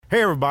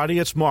Hey everybody,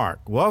 it's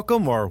Mark.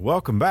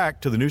 Welcome back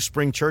to the New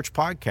Spring Church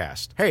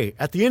Podcast. Hey,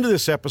 at the end of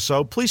this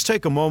episode, please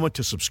take a moment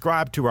to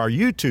subscribe to our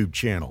YouTube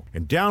channel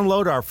and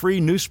download our free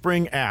New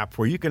Spring app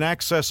where you can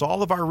access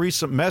all of our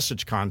recent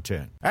message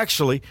content.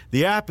 Actually,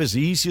 the app is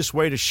the easiest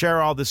way to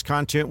share all this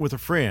content with a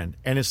friend,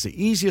 and it's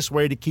the easiest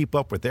way to keep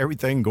up with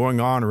everything going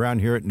on around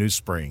here at New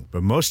Spring.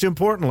 But most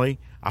importantly,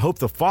 I hope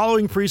the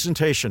following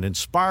presentation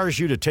inspires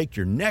you to take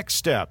your next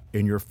step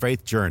in your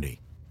faith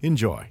journey.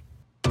 Enjoy.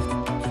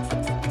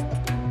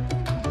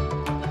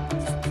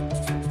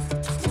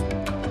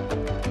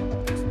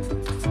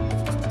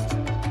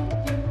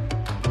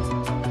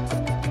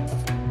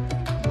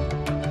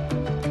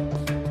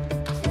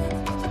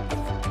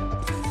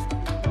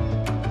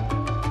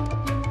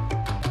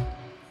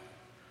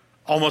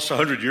 Almost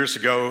 100 years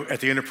ago,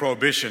 at the end of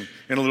Prohibition,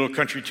 in a little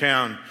country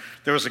town,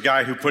 there was a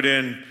guy who put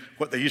in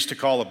what they used to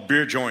call a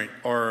beer joint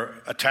or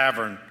a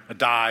tavern, a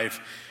dive.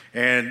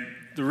 And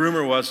the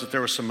rumor was that there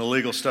was some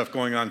illegal stuff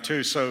going on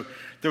too. So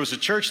there was a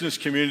church in this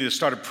community that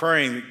started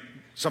praying that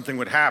something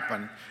would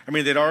happen. I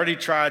mean, they'd already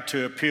tried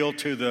to appeal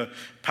to the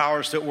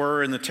powers that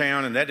were in the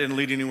town, and that didn't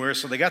lead anywhere.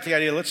 So they got the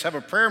idea, let's have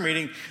a prayer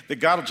meeting that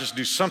God will just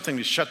do something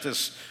to shut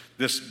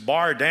this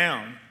bar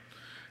down.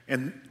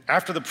 And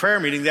after the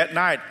prayer meeting that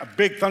night, a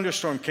big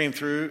thunderstorm came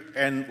through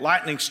and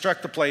lightning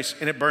struck the place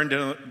and it burned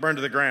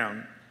to the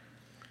ground.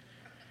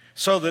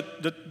 So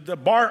the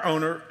bar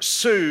owner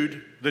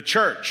sued the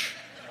church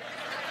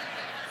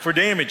for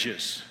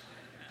damages.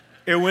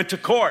 It went to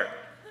court.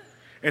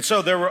 And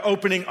so there were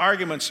opening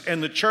arguments,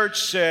 and the church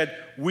said,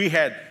 we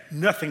had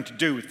nothing to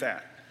do with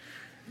that.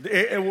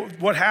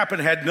 What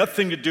happened had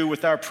nothing to do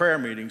with our prayer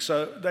meeting.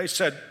 So they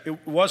said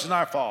it wasn't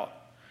our fault.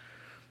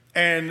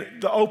 And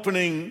the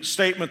opening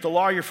statement, the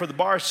lawyer for the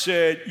bar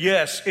said,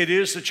 yes, it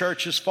is the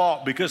church's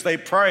fault because they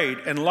prayed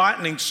and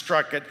lightning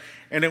struck it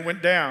and it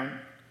went down.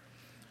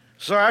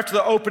 So after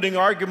the opening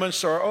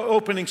arguments or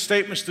opening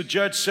statements, the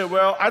judge said,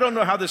 well, I don't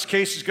know how this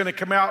case is going to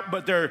come out,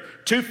 but there are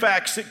two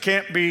facts that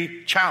can't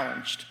be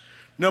challenged.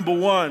 Number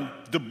one,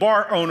 the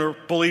bar owner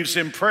believes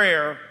in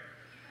prayer.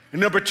 And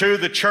number two,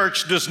 the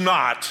church does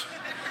not.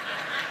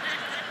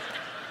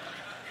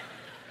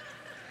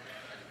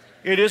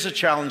 It is a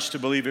challenge to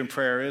believe in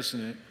prayer,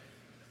 isn't it?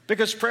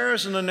 Because prayer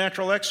isn't a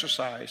natural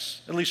exercise,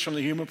 at least from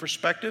the human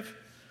perspective.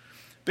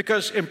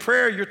 Because in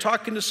prayer, you're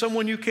talking to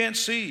someone you can't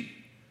see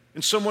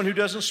and someone who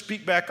doesn't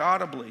speak back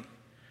audibly.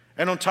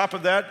 And on top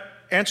of that,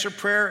 answered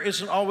prayer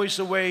isn't always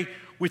the way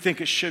we think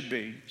it should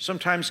be.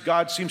 Sometimes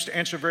God seems to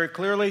answer very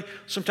clearly.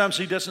 Sometimes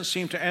he doesn't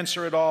seem to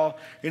answer at all.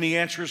 And he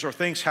answers or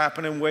things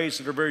happen in ways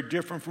that are very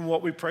different from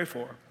what we pray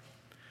for.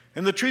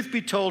 And the truth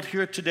be told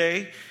here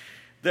today,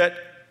 that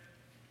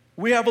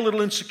we have a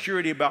little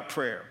insecurity about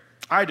prayer.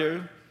 I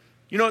do.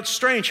 You know, it's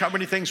strange how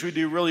many things we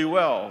do really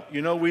well.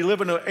 You know, we live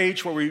in an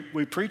age where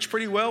we preach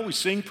pretty well, we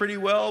sing pretty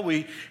well,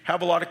 we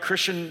have a lot of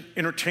Christian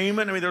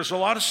entertainment. I mean, there's a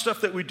lot of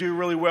stuff that we do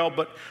really well,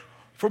 but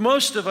for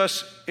most of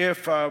us,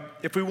 if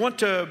we want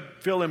to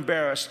feel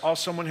embarrassed, all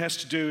someone has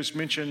to do is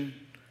mention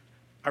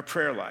our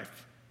prayer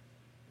life.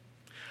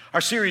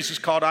 Our series is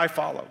called I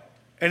Follow,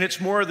 and it's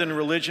more than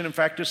religion. In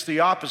fact, it's the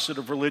opposite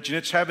of religion.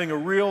 It's having a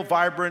real,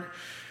 vibrant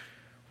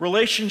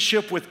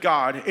relationship with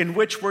God in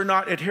which we're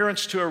not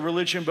adherents to a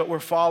religion, but we're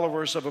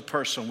followers of a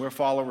person. We're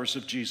followers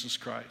of Jesus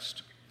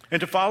Christ. And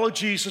to follow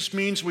Jesus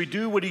means we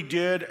do what he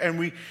did and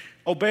we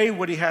obey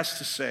what he has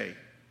to say.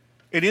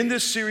 And in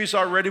this series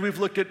already, we've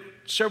looked at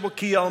several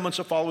key elements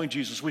of following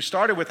Jesus. We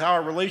started with how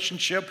our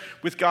relationship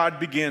with God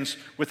begins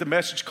with a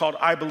message called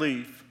I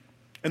Believe.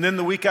 And then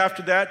the week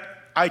after that,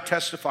 I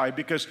Testify,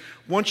 because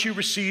once you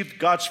receive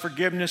God's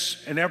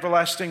forgiveness and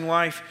everlasting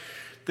life,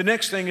 the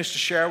next thing is to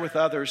share with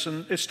others.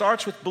 And it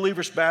starts with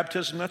believers'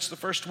 baptism. That's the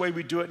first way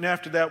we do it. And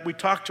after that, we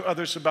talk to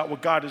others about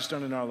what God has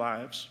done in our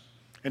lives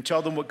and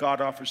tell them what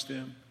God offers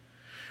them.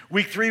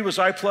 Week 3 was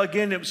I Plug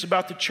In. It was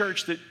about the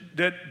church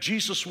that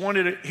Jesus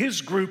wanted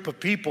his group of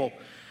people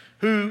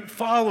who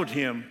followed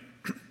him.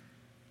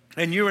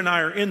 And you and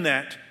I are in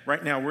that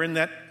right now. We're in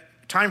that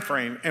time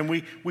frame. And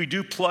we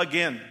do plug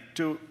in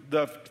to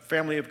the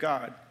family of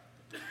God.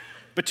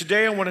 But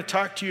today I want to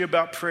talk to you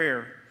about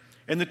prayer.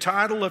 And the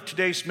title of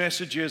today's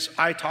message is,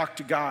 I Talk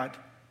to God.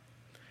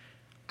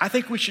 I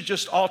think we should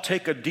just all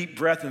take a deep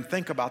breath and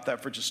think about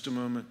that for just a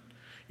moment.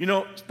 You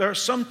know, there are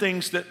some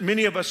things that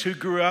many of us who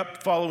grew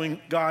up following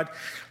God,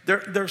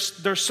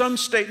 there's some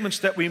statements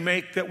that we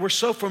make that we're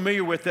so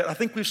familiar with that I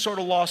think we've sort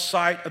of lost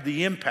sight of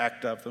the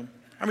impact of them.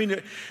 I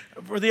mean,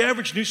 for the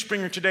average New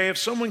Springer today, if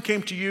someone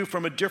came to you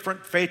from a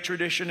different faith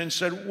tradition and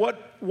said,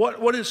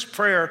 what is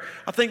prayer?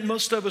 I think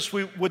most of us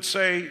would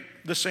say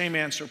the same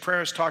answer.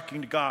 Prayer is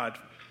talking to God.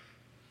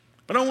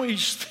 But I want you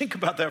to just think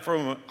about that for a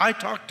moment. I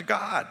talk to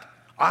God.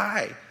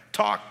 I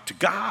talk to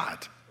God.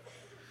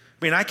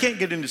 I mean, I can't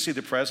get in to see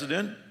the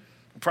president.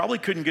 I probably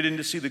couldn't get in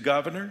to see the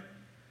governor.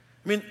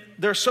 I mean,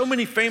 there are so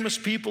many famous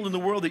people in the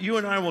world that you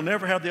and I will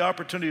never have the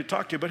opportunity to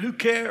talk to, but who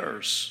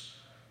cares?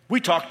 We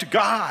talk to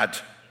God.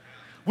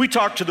 We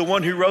talk to the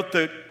one who wrote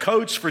the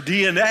codes for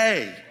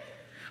DNA.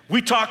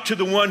 We talk to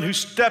the one who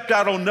stepped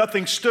out on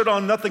nothing, stood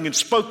on nothing, and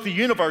spoke the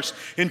universe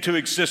into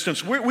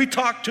existence. We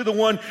talk to the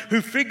one who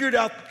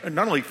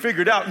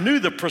knew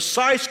the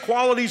precise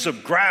qualities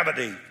of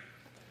gravity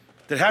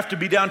that have to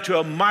be down to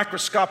a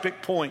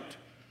microscopic point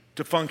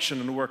to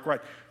function and work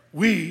right.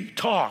 We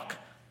talk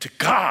to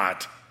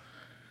God.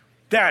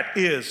 That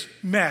is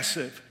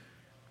massive.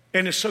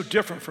 And it's so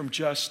different from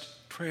just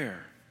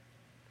prayer.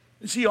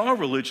 See, all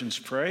religions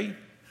pray.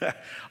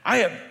 I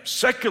have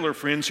secular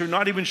friends who are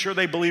not even sure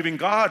they believe in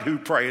God who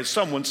pray. As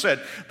someone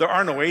said, there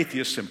are no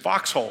atheists in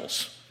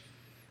foxholes.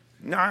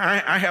 Now,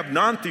 I have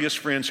non-theist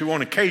friends who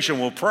on occasion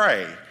will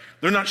pray.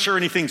 They're not sure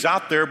anything's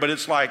out there, but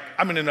it's like,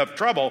 I'm in enough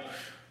trouble.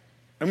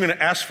 I'm going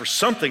to ask for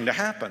something to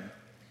happen.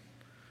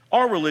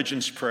 All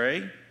religions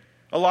pray.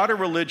 A lot of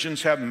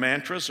religions have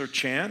mantras or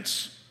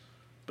chants.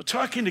 But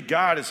talking to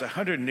God is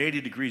 180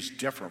 degrees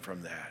different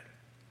from that.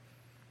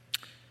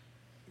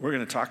 We're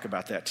going to talk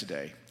about that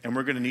today. And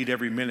we're going to need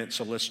every minute,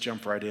 so let's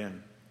jump right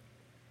in.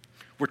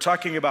 We're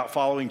talking about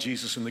following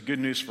Jesus, and the good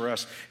news for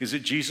us is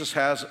that Jesus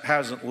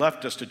hasn't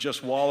left us to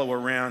just wallow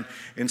around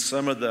in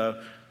some of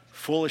the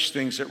foolish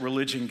things that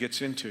religion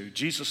gets into.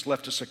 Jesus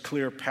left us a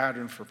clear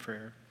pattern for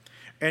prayer.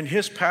 And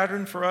his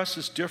pattern for us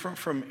is different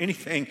from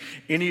anything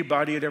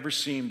anybody had ever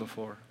seen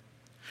before.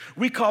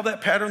 We call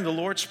that pattern the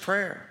Lord's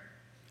Prayer.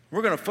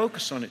 We're going to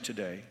focus on it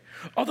today.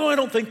 Although I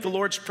don't think the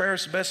Lord's Prayer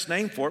is the best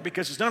name for it,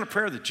 because it's not a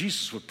prayer that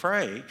Jesus would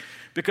pray,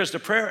 because the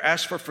prayer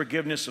asks for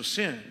forgiveness of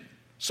sin.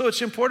 So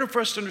it's important for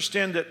us to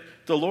understand that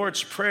the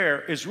Lord's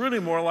Prayer is really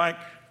more like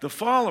the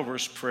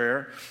follower's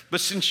prayer.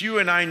 But since you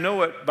and I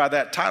know it by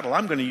that title,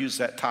 I'm going to use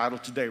that title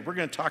today. We're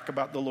going to talk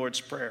about the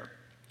Lord's Prayer.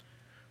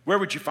 Where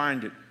would you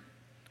find it?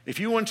 If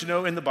you want to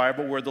know in the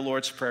Bible where the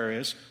Lord's Prayer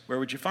is, where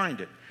would you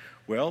find it?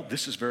 Well,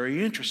 this is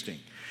very interesting.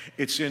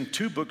 It's in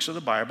 2 books of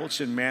the Bible. It's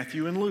in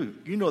Matthew and Luke.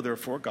 You know there are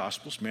 4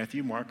 Gospels,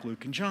 Matthew, Mark,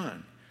 Luke, and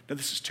John. Now,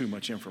 this is too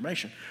much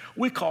information.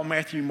 We call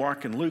Matthew,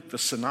 Mark, and Luke the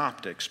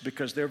synoptics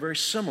because they're very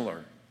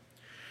similar.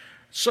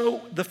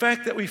 So the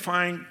fact that we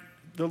find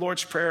the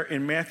Lord's Prayer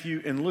in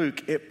Matthew and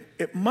Luke,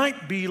 it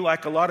might be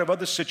like a lot of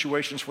other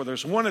situations where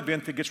there's one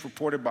event that gets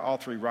reported by all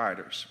 3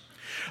 writers.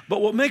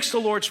 But what makes the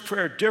Lord's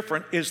Prayer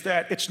different is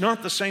that it's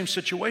not the same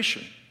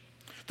situation.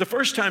 The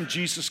first time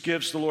Jesus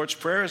gives the Lord's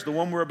Prayer is the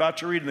one we're about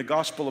to read in the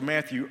Gospel of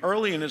Matthew,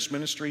 early in his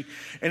ministry,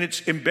 and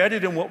it's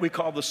embedded in what we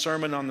call the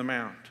Sermon on the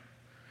Mount.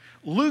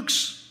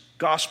 Luke's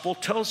Gospel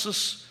tells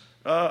us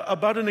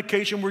about an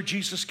occasion where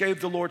Jesus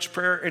gave the Lord's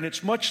Prayer, and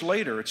it's much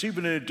later. It's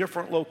even in a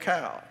different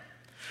locale.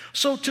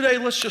 So today,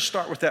 let's just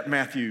start with that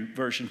Matthew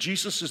version.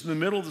 Jesus is in the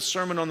middle of the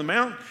Sermon on the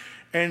Mount,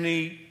 and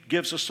he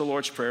gives us the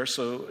Lord's Prayer,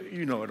 so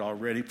you know it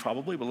already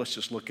probably, but let's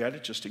just look at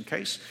it just in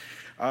case.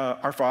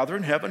 Our Father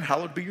in heaven,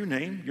 hallowed be your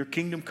name. Your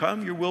kingdom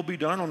come, your will be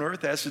done on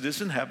earth as it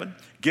is in heaven.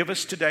 Give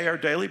us today our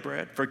daily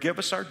bread. Forgive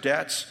us our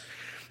debts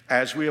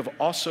as we have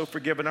also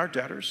forgiven our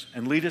debtors.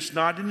 And lead us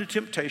not into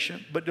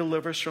temptation, but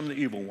deliver us from the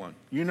evil one.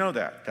 You know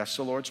that. That's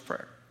the Lord's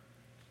Prayer.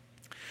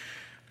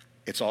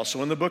 It's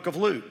also in the book of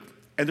Luke.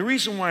 And the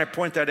reason why I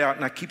point that out,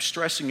 and I keep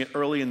stressing it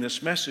early in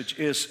this message,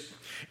 is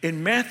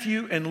in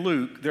Matthew and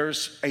Luke,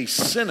 there's a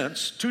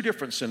sentence, 2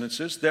 different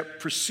sentences that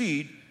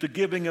precede the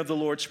giving of the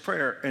Lord's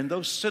Prayer, and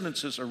those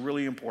sentences are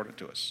really important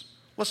to us.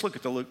 Let's look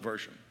at the Luke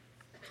version.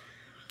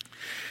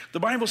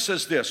 The Bible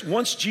says this: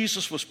 once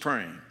Jesus was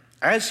praying.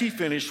 As he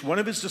finished, one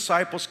of his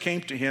disciples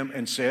came to him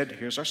and said,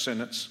 here's our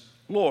sentence,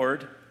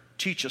 Lord,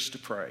 teach us to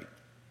pray.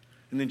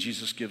 And then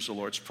Jesus gives the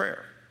Lord's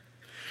Prayer.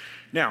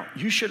 Now,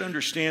 you should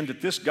understand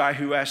that this guy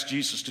who asked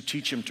Jesus to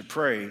teach him to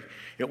pray,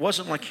 it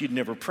wasn't like he'd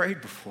never prayed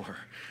before.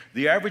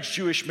 The average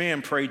Jewish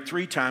man prayed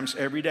 3 times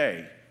every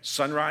day,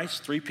 sunrise,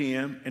 3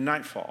 p.m., and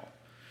nightfall.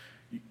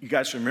 You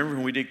guys remember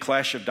when we did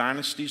Clash of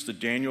Dynasties, the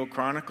Daniel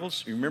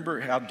Chronicles? You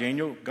remember how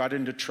Daniel got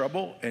into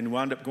trouble and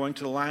wound up going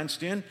to the lion's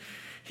den?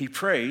 He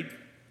prayed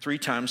 3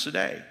 times a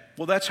day.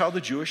 Well, that's how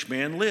the Jewish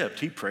man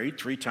lived. He prayed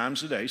 3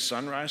 times a day,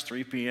 sunrise,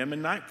 3 p.m.,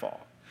 and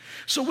nightfall.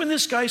 So when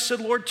this guy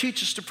said, Lord,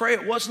 teach us to pray,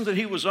 it wasn't that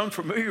he was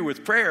unfamiliar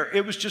with prayer.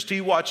 It was just he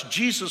watched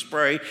Jesus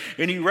pray,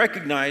 and he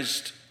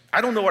recognized,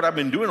 I don't know what I've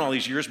been doing all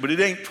these years, but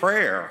it ain't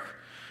prayer.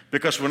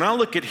 Because when I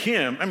look at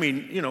him, I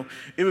mean, you know,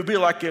 it would be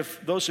like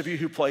if those of you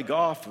who play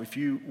golf, if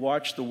you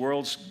watch the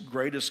world's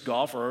greatest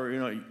golfer, you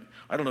know,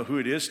 I don't know who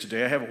it is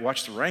today. I haven't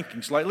watched the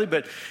rankings lately,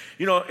 but,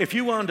 you know, if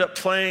you wound up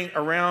playing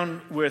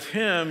around with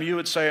him, you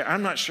would say,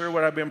 I'm not sure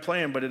what I've been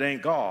playing, but it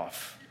ain't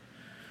golf.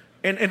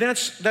 And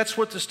that's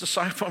what this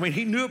disciple, I mean,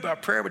 he knew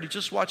about prayer, but he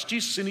just watched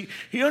Jesus, and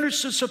he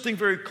understood something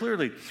very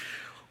clearly.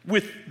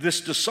 With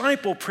this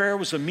disciple, prayer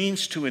was a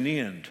means to an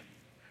end.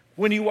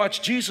 When he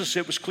watched Jesus,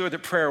 it was clear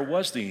that prayer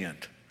was the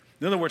end.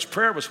 In other words,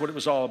 prayer was what it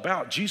was all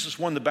about. Jesus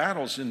won the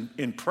battles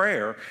in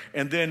prayer,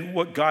 and then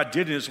what God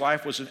did in his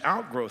life was an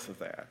outgrowth of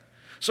that.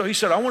 So he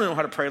said, I want to know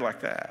how to pray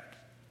like that.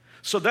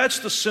 So that's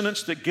the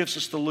sentence that gives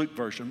us the Luke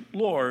version.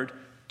 Lord,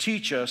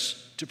 teach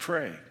us to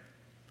pray.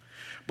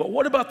 But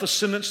what about the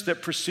sentence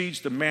that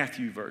precedes the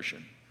Matthew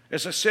version?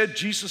 As I said,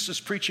 Jesus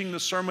is preaching the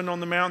Sermon on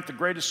the Mount, the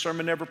greatest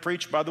sermon ever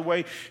preached. By the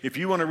way, if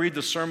you want to read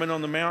the Sermon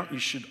on the Mount, you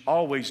should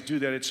always do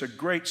that. It's a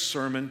great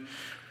sermon.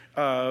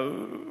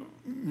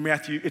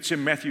 It's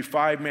in Matthew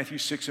 5, Matthew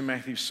 6, and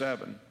Matthew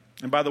 7.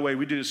 And by the way,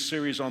 we did a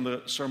series on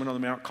the Sermon on the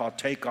Mount called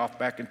Take Off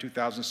back in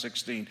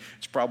 2016.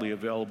 It's probably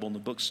available in the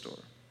bookstore.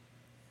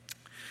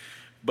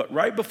 But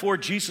right before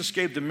Jesus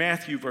gave the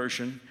Matthew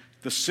version,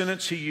 the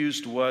sentence he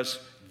used was,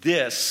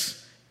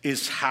 "This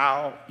is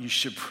how you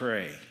should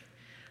pray."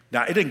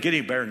 Now, it didn't get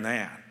any better than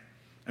that.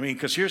 I mean,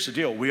 because here's the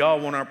deal. We all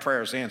want our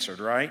prayers answered,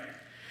 right?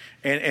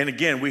 And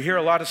again, we hear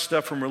a lot of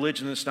stuff from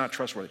religion that's not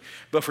trustworthy.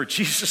 But for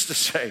Jesus to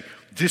say,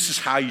 this is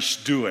how you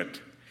should do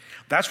it,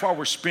 that's why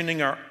we're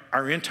spending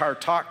our entire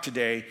talk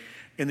today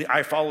in the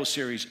I Follow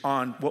series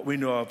on what we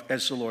know of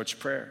as the Lord's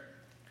Prayer.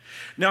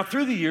 Now,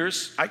 through the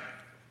years,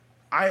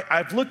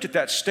 I've looked at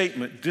that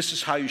statement, this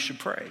is how you should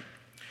pray.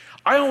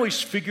 I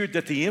always figured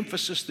that the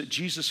emphasis that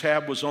Jesus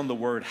had was on the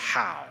word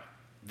how.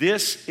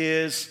 This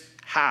is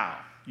how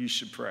you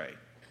should pray.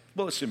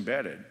 Well, it's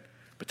embedded,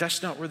 but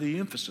that's not where the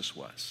emphasis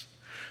was.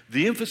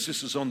 The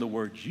emphasis is on the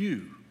word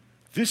you.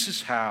 This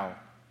is how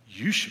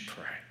you should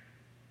pray.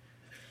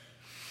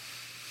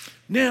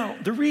 Now,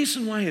 the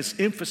reason why his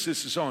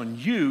emphasis is on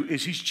you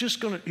is he's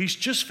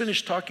just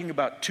finished talking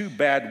about two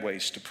bad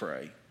ways to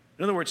pray.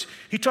 In other words,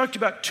 he talked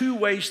about two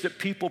ways that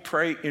people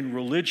pray in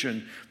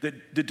religion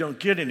that don't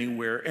get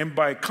anywhere. And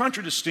by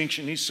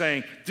contradistinction, he's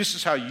saying, this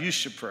is how you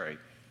should pray.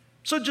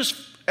 So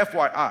just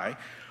FYI,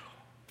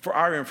 for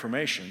our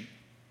information,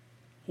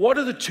 what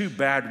are the two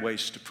bad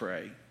ways to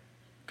pray?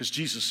 Because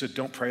Jesus said,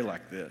 don't pray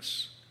like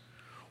this.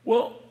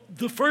 Well,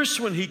 the first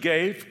one he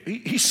gave,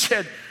 he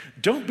said,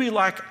 don't be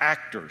like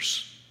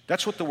actors.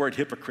 That's what the word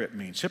hypocrite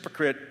means.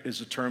 Hypocrite is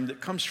a term that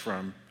comes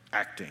from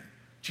acting.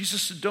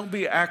 Jesus said, don't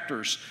be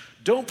actors.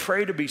 Don't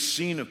pray to be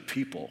seen of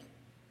people.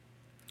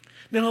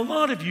 Now, a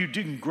lot of you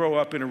didn't grow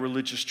up in a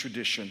religious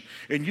tradition,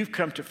 and you've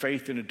come to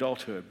faith in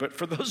adulthood. But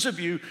for those of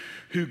you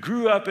who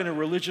grew up in a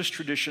religious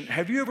tradition,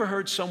 have you ever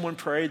heard someone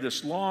pray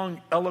this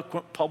long,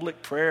 eloquent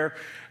public prayer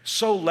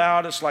so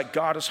loud it's like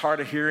God is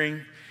hard of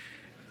hearing?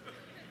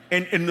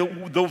 And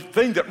the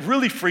thing that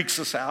really freaks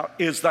us out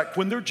is like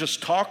when they're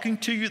just talking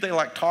to you, they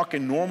like talk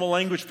in normal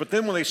language, but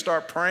then when they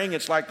start praying,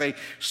 it's like they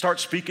start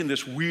speaking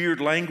this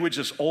weird language,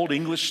 this old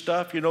English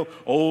stuff,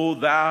 oh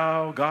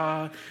thou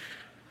God.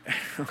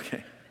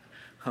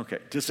 Okay,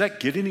 does that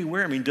get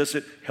anywhere? I mean, does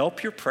it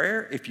help your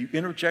prayer if you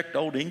interject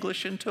Old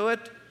English into it?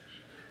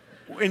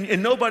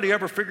 And nobody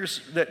ever figures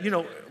that,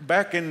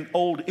 back in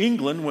Old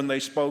England when they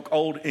spoke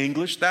Old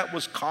English, that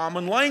was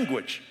common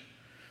language.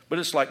 But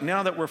it's like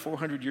now that we're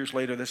 400 years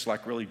later, this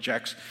like really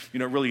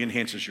really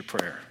enhances your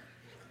prayer.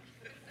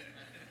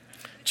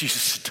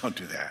 Jesus said, don't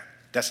do that.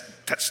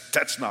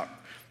 That's not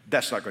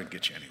going to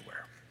get you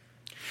anywhere.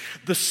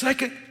 The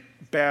second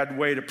bad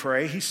way to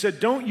pray, he said,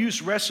 don't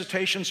use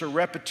recitations or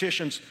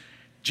repetitions.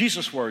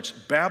 Jesus' words,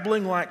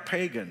 babbling like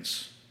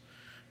pagans.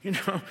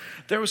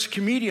 There was a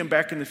comedian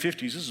back in the 50s,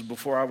 this is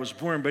before I was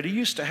born, but he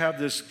used to have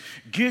this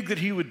gig that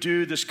he would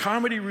do, this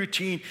comedy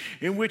routine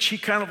in which he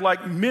kind of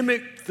like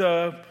mimicked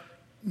the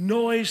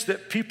noise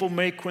that people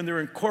make when they're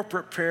in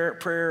corporate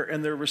prayer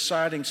and they're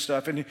reciting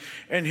stuff. And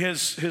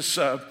his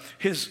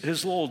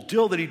little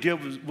deal that he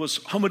did was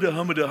humada,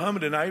 humada,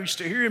 humada. And I used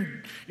to hear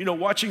him,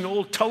 watching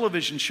old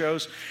television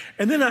shows.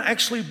 And then I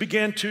actually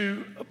began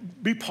to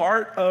be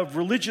part of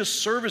religious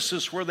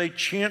services where they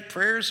chant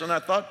prayers. And I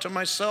thought to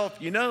myself,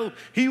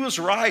 he was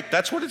right.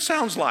 That's what it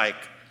sounds like.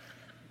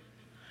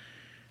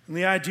 And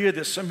the idea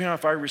that somehow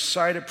if I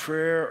recite a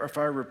prayer or if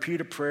I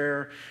repeat a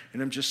prayer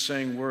and I'm just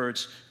saying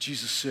words,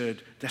 Jesus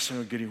said, that's not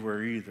going to get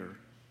anywhere either,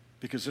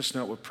 because that's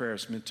not what prayer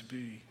is meant to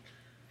be.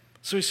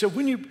 So he said,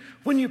 when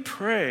you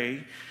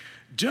pray,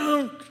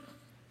 don't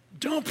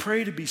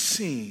pray to be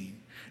seen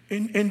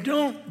and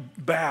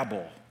don't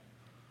babble.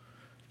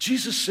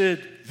 Jesus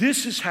said,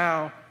 this is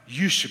how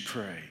you should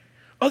pray.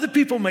 Other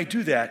people may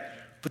do that,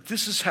 but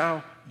this is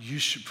how you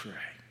should pray.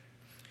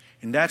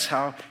 And that's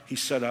how he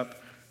set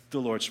up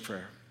the Lord's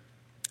Prayer.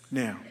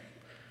 Now,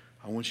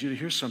 I want you to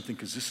hear something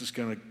because this is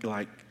going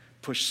to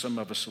push some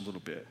of us a little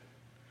bit.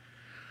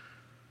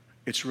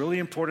 It's really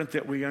important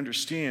that we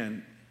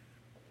understand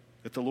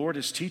that the Lord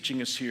is teaching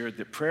us here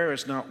that prayer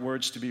is not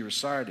words to be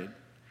recited.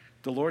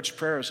 The Lord's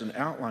Prayer is an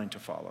outline to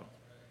follow.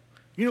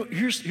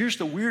 Here's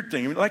the weird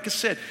thing. Like I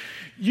said,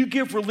 you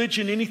give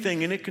religion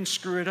anything and it can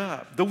screw it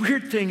up. The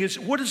weird thing is,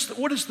 what is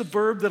the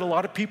verb that a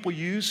lot of people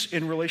use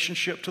in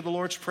relationship to the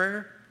Lord's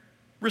Prayer?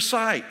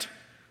 Recite.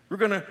 We're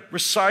going to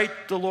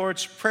recite the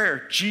Lord's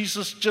Prayer.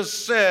 Jesus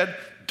just said,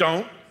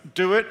 don't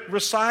do it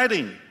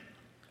reciting.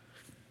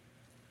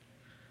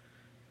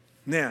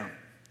 Now,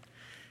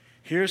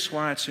 here's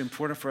why it's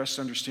important for us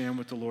to understand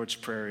what the Lord's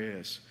Prayer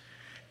is.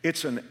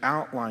 It's an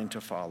outline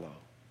to follow.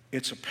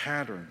 It's a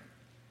pattern.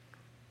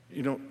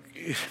 Would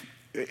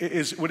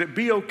it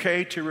be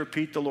okay to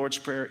repeat the Lord's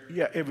Prayer?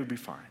 Yeah, it would be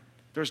fine.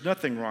 There's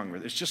nothing wrong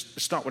with it.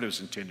 It's not what it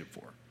was intended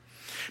for.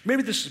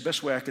 Maybe this is the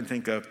best way I can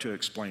think of to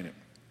explain it.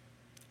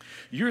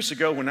 Years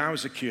ago when I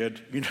was a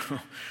kid,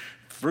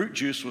 fruit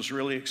juice was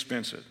really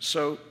expensive.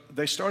 So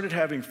they started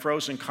having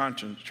frozen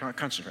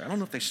concentrate. I don't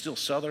know if they still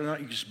sell it or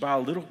not. You just buy a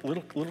little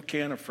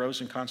can of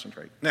frozen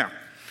concentrate. Now,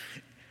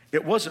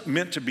 It wasn't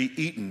meant to be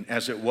eaten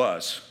as it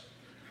was.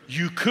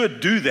 You could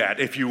do that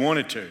if you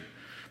wanted to,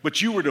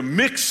 but you were to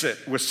mix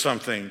it with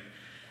something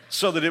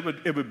so that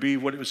it would be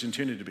what it was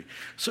intended to be.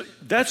 So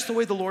that's the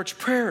way the Lord's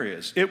Prayer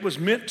is. It was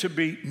meant to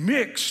be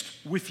mixed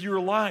with your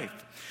life.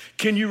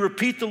 Can you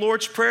repeat the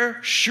Lord's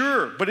Prayer?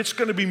 Sure, but it's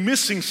going to be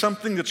missing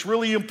something that's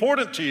really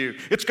important to you.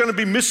 It's going to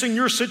be missing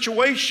your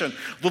situation.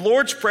 The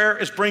Lord's Prayer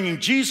is bringing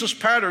Jesus'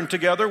 pattern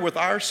together with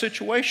our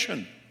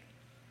situation.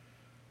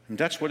 And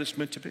that's what it's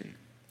meant to be.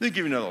 Let me give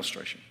you another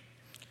illustration.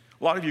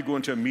 A lot of you go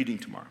into a meeting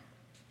tomorrow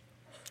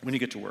when you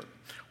get to work.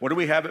 What do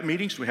we have at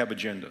meetings? We have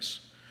agendas.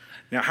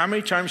 Now, how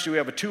many times do we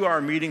have a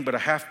 2-hour meeting but a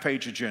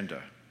half-page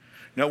agenda?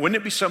 Now, wouldn't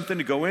it be something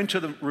to go into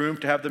the room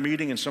to have the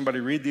meeting and somebody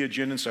read the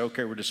agenda and say,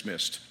 okay, we're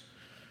dismissed?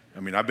 I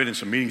mean, I've been in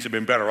some meetings that have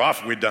been better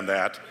off if we'd done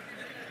that.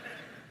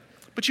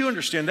 But you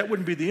understand that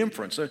wouldn't be the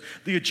inference.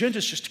 The agenda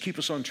is just to keep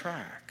us on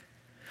track.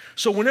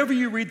 So whenever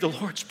you read the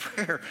Lord's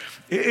Prayer,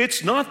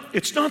 it's not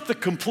the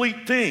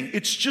complete thing.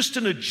 It's just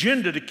an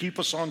agenda to keep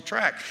us on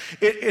track.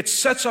 It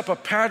sets up a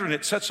pattern.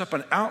 It sets up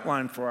an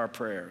outline for our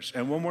prayers.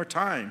 And one more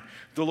time,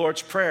 the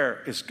Lord's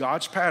Prayer is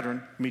God's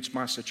pattern meets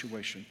my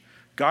situation.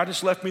 God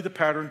has left me the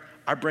pattern.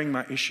 I bring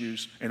my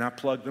issues and I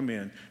plug them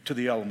in to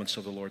the elements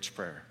of the Lord's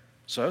Prayer.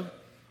 So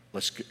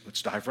let's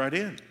dive right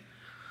in.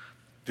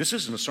 This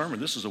isn't a sermon.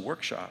 This is a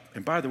workshop.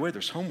 And by the way,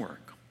 there's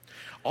homework.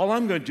 All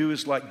I'm going to do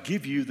is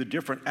give you the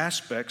different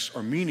aspects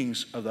or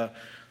meanings of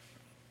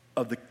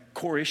the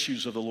core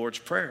issues of the Lord's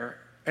Prayer.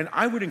 And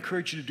I would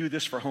encourage you to do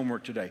this for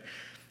homework today.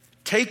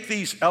 Take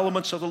these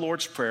elements of the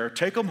Lord's Prayer,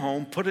 take them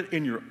home, put it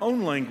in your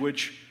own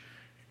language,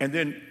 and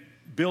then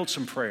build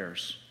some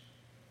prayers.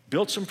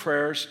 Build some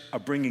prayers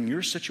of bringing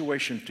your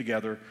situation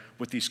together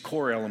with these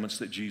core elements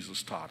that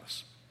Jesus taught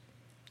us.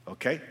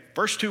 Okay?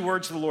 First 2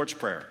 words of the Lord's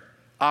Prayer.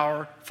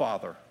 Our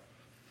Father.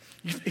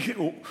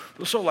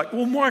 So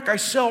well, Mark, I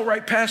sail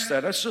right past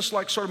that. That's just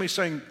like sort of me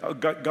saying, oh,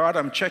 God,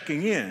 I'm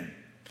checking in.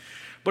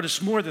 But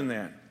it's more than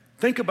that.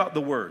 Think about the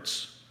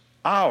words.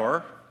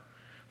 Our.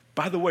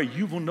 By the way,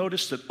 you will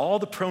notice that all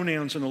the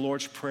pronouns in the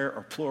Lord's Prayer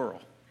are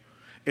plural.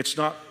 It's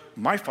not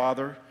my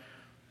Father,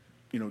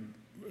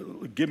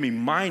 give me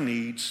my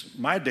needs,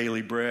 my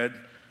daily bread.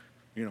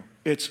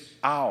 It's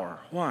our.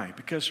 Why?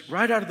 Because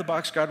right out of the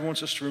box, God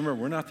wants us to remember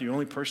we're not the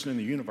only person in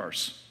the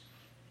universe.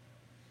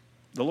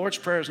 The Lord's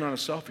Prayer is not a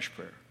selfish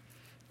prayer.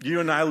 You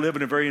and I live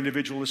in a very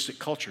individualistic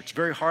culture. It's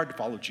very hard to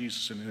follow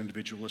Jesus in an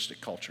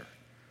individualistic culture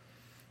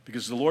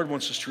because the Lord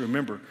wants us to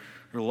remember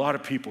there are a lot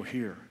of people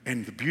here.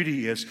 And the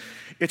beauty is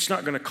it's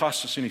not going to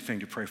cost us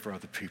anything to pray for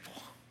other people.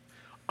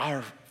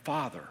 Our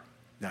Father.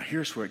 Now,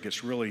 here's where it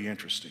gets really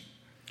interesting.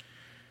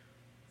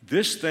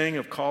 This thing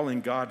of calling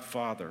God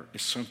Father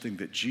is something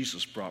that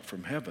Jesus brought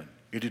from heaven.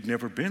 It had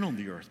never been on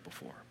the earth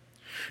before.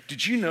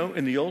 Did you know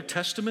in the Old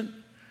Testament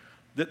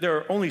that there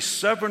are only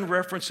 7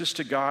 references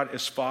to God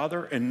as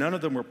Father, and none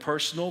of them are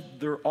personal?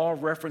 They're all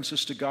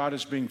references to God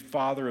as being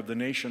Father of the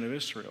nation of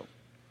Israel.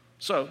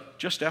 So,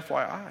 just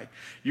FYI,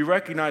 you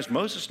recognize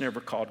Moses never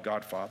called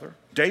God Father.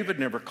 David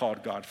never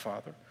called God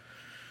Father.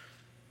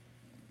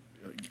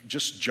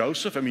 Just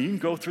Joseph, you can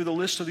go through the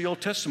list of the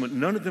Old Testament.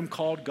 None of them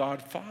called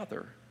God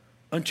Father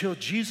until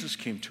Jesus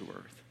came to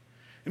earth.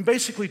 And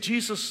basically,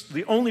 Jesus,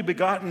 the only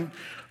begotten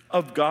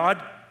of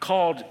God,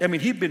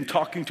 he'd been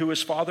talking to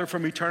his Father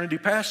from eternity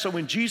past. So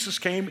when Jesus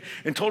came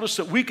and told us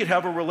that we could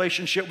have a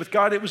relationship with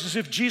God, it was as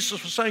if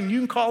Jesus was saying, you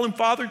can call him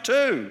Father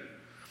too.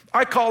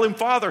 I call him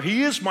Father.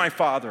 He is my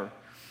Father.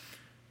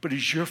 But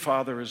he's your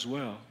Father as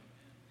well.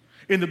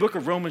 In the book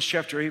of Romans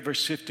chapter 8,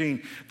 verse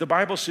 15, the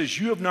Bible says,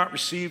 you have not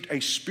received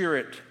a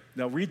spirit.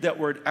 Now read that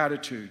word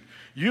attitude.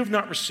 You have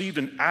not received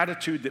an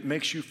attitude that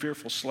makes you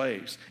fearful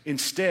slaves.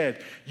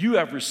 Instead, you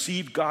have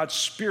received God's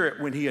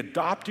Spirit when he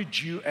adopted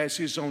you as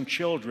his own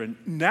children.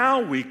 Now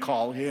we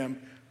call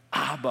him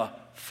Abba,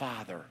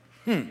 Father.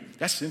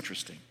 That's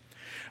interesting.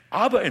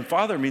 Abba and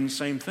Father mean the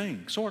same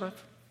thing, sort of.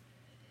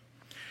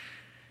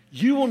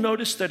 You will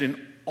notice that in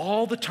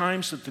all the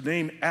times that the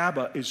name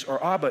Abba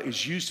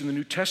is used in the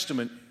New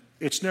Testament,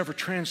 it's never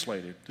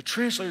translated. The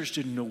translators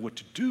didn't know what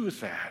to do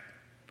with that.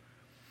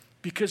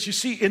 Because you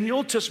see, in the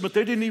Old Testament,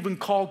 they didn't even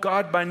call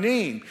God by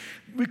name.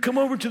 We come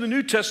over to the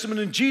New Testament,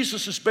 and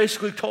Jesus has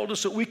basically told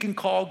us that we can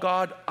call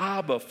God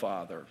Abba,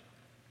 Father.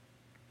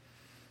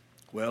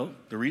 Well,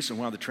 the reason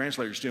why the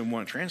translators didn't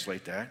want to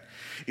translate that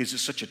is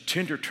it's such a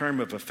tender term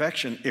of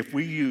affection. If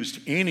we used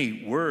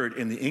any word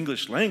in the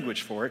English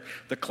language for it,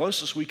 the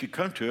closest we could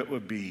come to it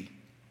would be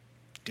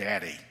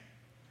Daddy.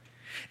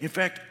 In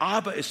fact,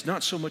 Abba is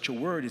not so much a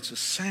word, it's a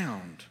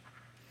sound.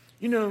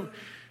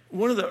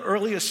 One of the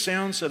earliest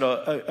sounds that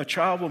a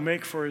child will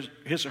make for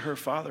his or her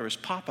father is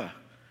Papa.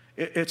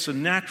 It's a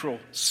natural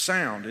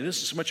sound. It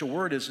isn't so much a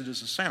word as it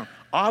is a sound.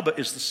 Abba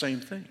is the same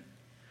thing.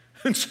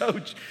 And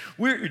so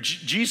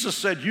Jesus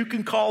said, you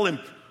can call him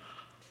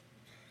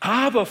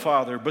Abba,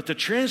 Father, but the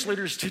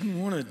translators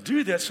didn't want to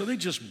do that, so they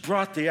just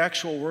brought the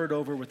actual word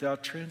over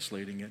without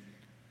translating it.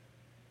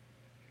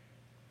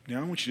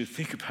 Now, I want you to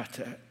think about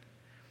that.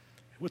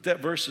 What that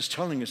verse is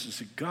telling us is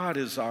that God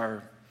is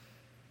our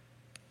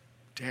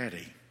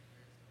Daddy.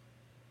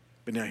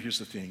 But now here's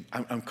the thing.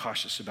 I'm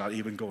cautious about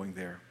even going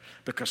there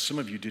because some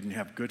of you didn't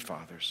have good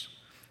fathers.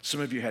 Some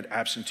of you had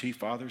absentee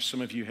fathers. Some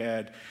of you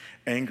had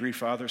angry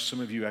fathers. Some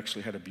of you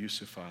actually had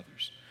abusive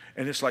fathers.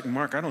 And it's like,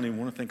 Mark, I don't even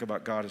want to think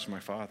about God as my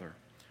father.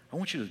 I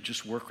want you to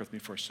just work with me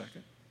for a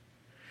second.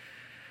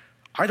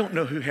 I don't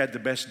know who had the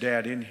best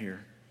dad in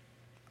here.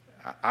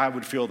 I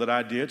would feel that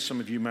I did. Some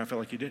of you might feel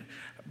like you did.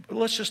 But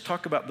let's just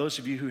talk about those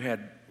of you who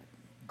had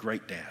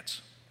great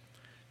dads.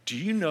 Do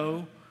you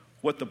know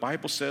what the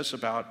Bible says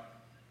about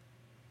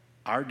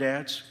our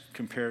dads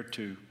compared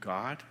to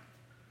God?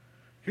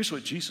 Here's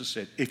what Jesus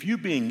said. If you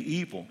being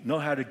evil know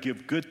how to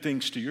give good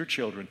things to your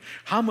children,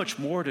 how much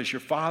more does your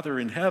Father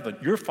in heaven,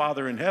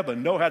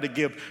 know how to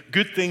give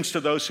good things to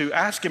those who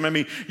ask him? I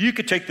mean, you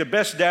could take the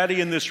best daddy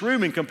in this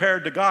room and compare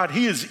it to God.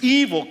 He is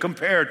evil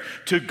compared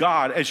to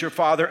God as your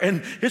Father.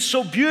 And it's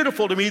so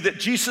beautiful to me that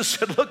Jesus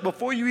said, look,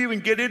 before you even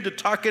get into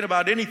talking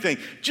about anything,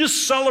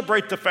 just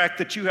celebrate the fact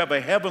that you have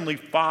a heavenly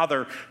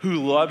Father who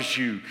loves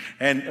you.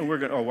 And we're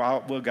going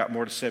to, we've got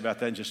more to say about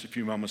that in just a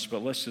few moments,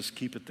 but let's just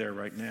keep it there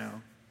right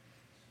now.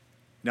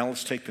 Now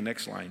let's take the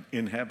next line,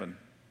 in heaven.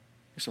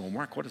 You say, well,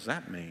 Mark, what does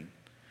that mean?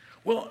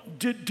 Well,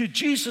 did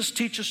Jesus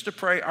teach us to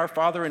pray, our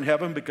Father in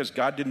heaven, because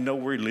God didn't know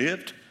where he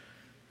lived?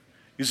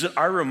 Is it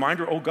our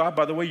reminder, oh God,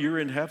 by the way, you're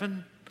in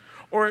heaven?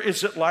 Or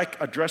is it like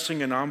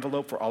addressing an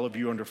envelope for all of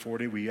you under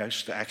 40? We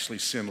used to actually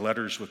send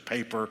letters with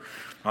paper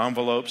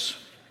envelopes.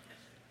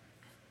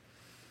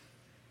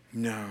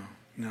 No.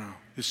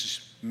 This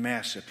is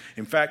massive.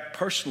 In fact,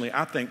 personally,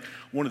 I think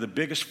one of the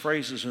biggest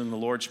phrases in the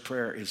Lord's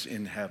Prayer is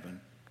in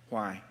heaven.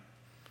 Why?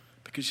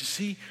 Because you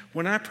see,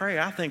 when I pray,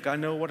 I think I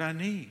know what I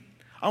need.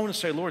 I want to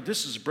say, Lord,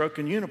 this is a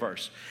broken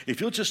universe. If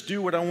you'll just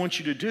do what I want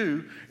you to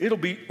do, it'll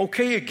be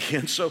okay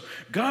again. So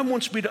God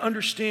wants me to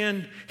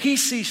understand he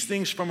sees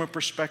things from a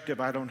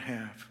perspective I don't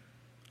have.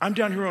 I'm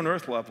down here on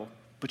earth level,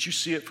 but you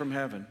see it from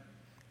heaven.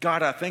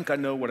 God, I think I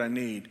know what I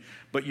need,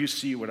 but you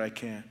see what I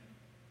can't.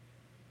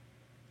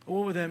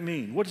 What would that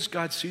mean? What does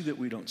God see that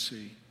we don't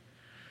see?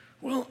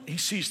 Well, he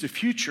sees the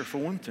future for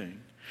one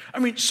thing. I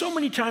mean, so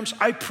many times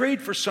I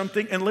prayed for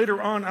something and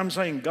later on I'm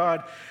saying,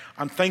 God,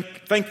 I'm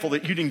thankful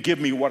that you didn't give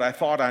me what I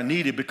thought I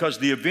needed because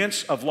the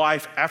events of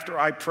life after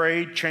I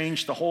prayed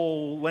changed the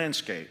whole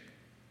landscape.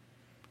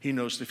 He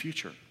knows the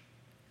future.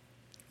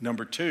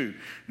 Number two,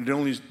 not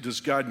only does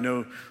God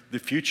know the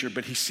future,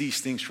 but he sees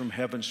things from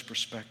heaven's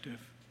perspective.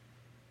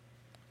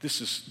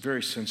 This is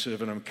very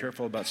sensitive and I'm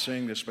careful about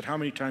saying this, but how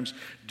many times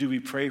do we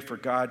pray for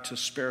God to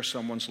spare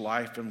someone's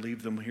life and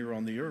leave them here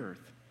on the earth?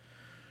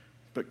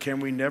 But can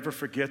we never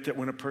forget that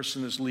when a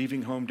person is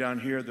leaving home down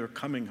here, they're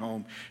coming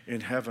home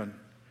in heaven?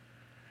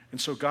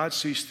 And so God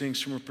sees things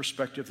from a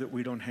perspective that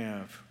we don't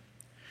have.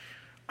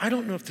 I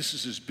don't know if this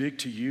is as big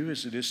to you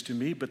as it is to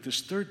me, but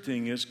this third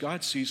thing is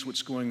God sees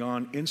what's going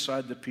on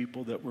inside the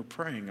people that we're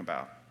praying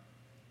about.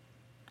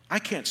 I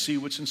can't see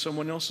what's in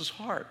someone else's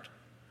heart.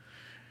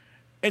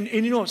 And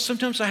you know,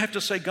 sometimes I have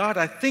to say, God,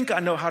 I think I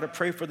know how to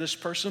pray for this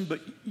person, but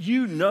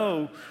you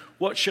know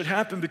what should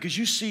happen because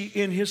you see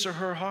in his or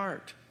her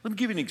heart. Let me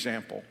give you an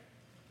example.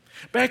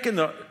 Back in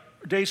the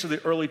days of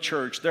the early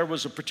church, there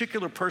was a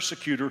particular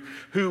persecutor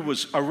who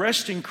was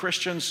arresting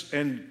Christians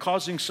and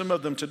causing some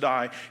of them to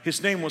die.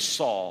 His name was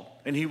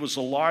Saul, and he was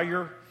a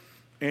lawyer,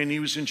 and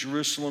he was in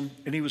Jerusalem,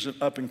 and he was an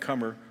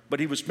up-and-comer, but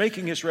he was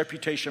making his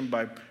reputation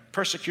by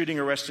persecuting,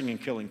 arresting, and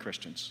killing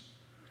Christians.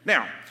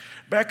 Now,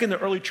 back in the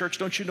early church,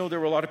 don't you know there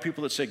were a lot of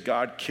people that said,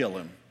 God, kill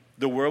him.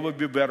 The world would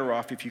be better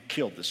off if you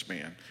killed this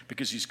man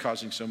because he's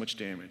causing so much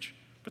damage.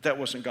 But that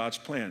wasn't God's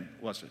plan,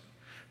 was it?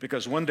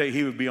 Because one day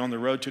he would be on the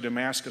road to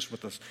Damascus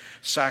with a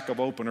sack of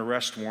open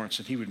arrest warrants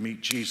and he would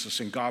meet Jesus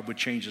and God would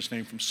change his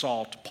name from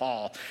Saul to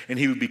Paul and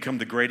he would become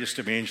the greatest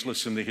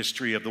evangelist in the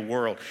history of the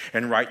world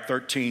and write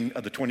 13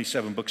 of the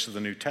 27 books of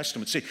the New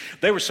Testament. See,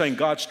 they were saying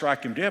God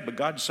strike him dead, but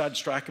God decided to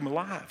strike him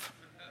alive.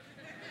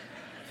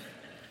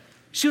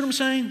 See what I'm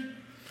saying?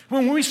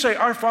 When we say,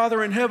 our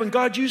Father in heaven,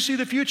 God, you see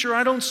the future.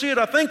 I don't see it.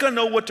 I think I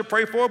know what to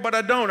pray for, but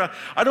I don't.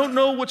 I don't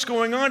know what's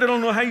going on. I don't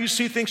know how you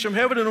see things from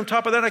heaven. And on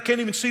top of that, I can't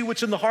even see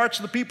what's in the hearts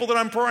of the people that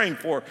I'm praying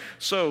for.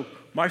 So,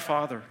 my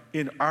Father,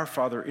 our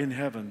Father in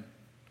heaven,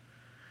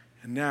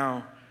 and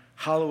now,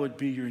 hallowed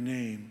be your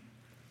name.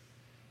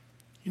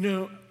 You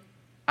know,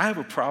 I have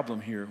a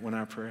problem here when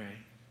I pray.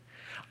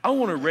 I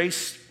want to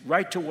race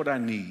right to what I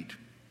need.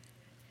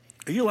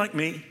 Are you like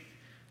me?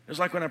 It's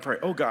like when I pray,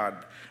 oh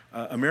God,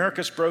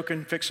 America's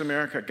broken, fix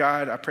America.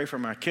 God, I pray for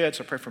my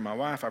kids. I pray for my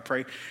wife. I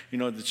pray,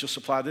 that you'll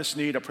supply this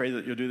need. I pray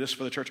that you'll do this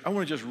for the church. I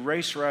want to just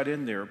race right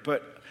in there.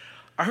 But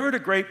I heard a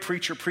great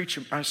preacher preach.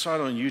 I saw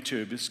it on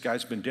YouTube. This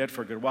guy's been dead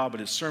for a good while,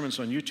 but his sermon's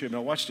on YouTube. And I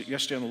watched it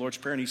yesterday on the Lord's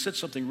Prayer, and he said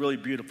something really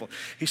beautiful.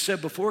 He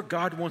said, before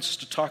God wants us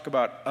to talk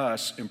about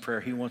us in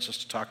prayer, he wants us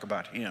to talk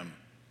about him.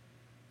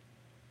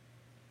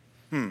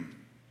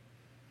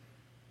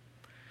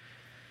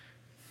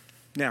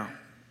 Now,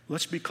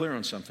 let's be clear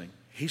on something.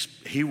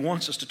 He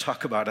wants us to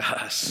talk about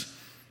us.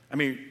 I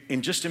mean,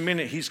 in just a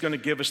minute, he's going to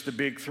give us the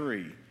big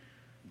three.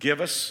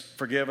 Give us,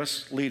 forgive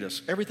us, lead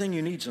us. Everything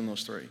you need's in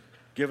those three.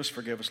 Give us,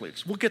 forgive us, lead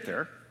us. We'll get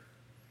there.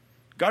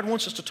 God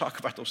wants us to talk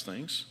about those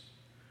things.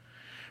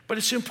 But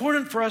it's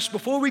important for us,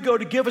 before we go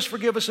to give us,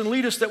 forgive us, and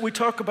lead us, that we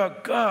talk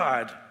about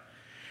God.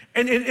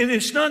 And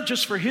it's not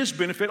just for his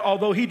benefit,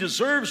 although he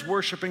deserves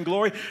worship and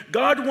glory.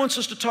 God wants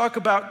us to talk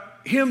about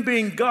him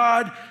being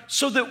God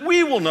so that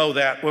we will know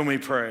that when we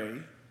pray.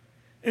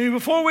 And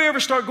before we ever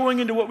start going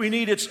into what we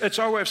need, it's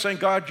our way of saying,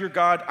 God, you're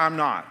God, I'm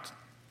not.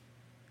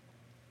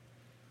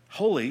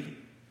 Holy,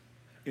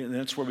 and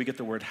that's where we get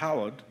the word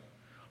hallowed.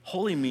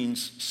 Holy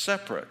means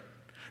separate.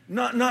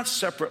 Not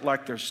separate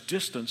like there's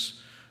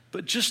distance,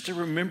 but just a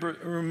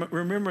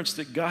remembrance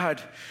that God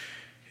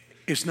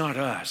is not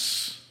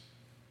us.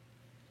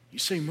 You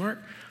say, Mark,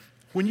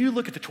 when you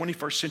look at the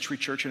 21st century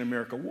church in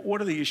America,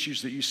 what are the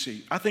issues that you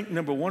see? I think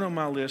number one on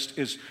my list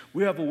is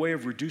we have a way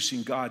of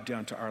reducing God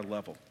down to our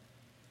level.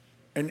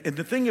 And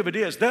the thing of it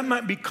is, that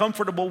might be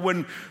comfortable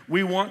when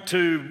we want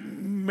to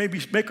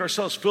maybe make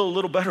ourselves feel a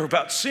little better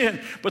about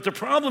sin. But the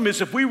problem is,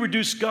 if we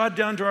reduce God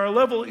down to our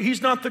level,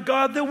 he's not the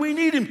God that we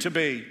need him to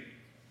be.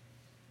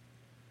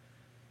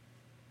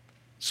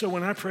 So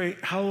when I pray,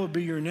 hallowed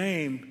be your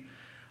name,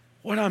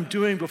 what I'm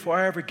doing before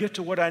I ever get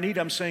to what I need,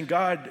 I'm saying,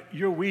 God,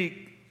 you're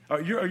weak.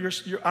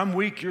 I'm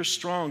weak, you're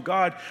strong.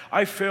 God,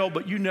 I fail,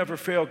 but you never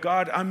fail.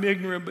 God, I'm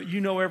ignorant, but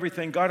you know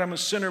everything. God, I'm a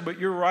sinner, but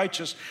you're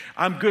righteous.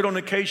 I'm good on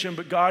occasion,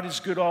 but God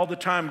is good all the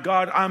time.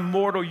 God, I'm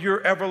mortal,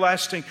 you're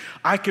everlasting.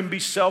 I can be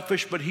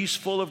selfish, but he's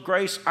full of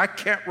grace. I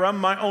can't run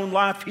my own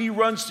life. He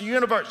runs the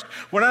universe.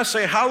 When I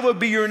say, hallowed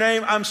be your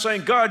name, I'm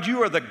saying, God,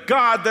 you are the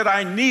God that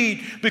I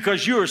need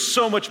because you are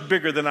so much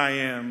bigger than I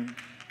am.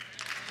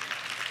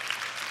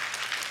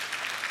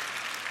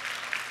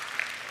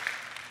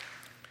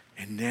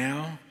 And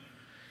now,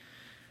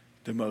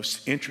 the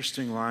most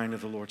interesting line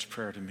of the Lord's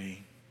Prayer to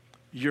me.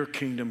 Your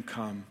kingdom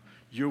come,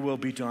 your will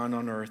be done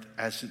on earth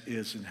as it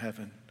is in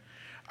heaven.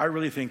 I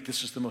really think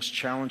this is the most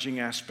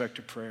challenging aspect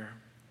of prayer.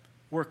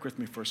 Work with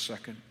me for a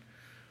second.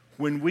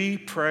 When we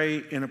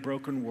pray in a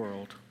broken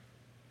world,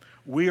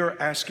 we are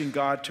asking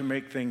God to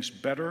make things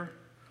better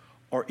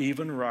or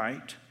even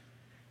right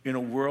in a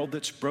world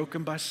that's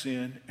broken by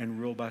sin and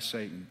ruled by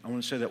Satan. I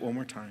want to say that one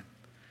more time.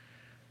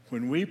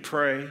 When we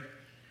pray,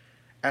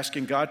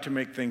 asking God to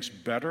make things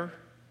better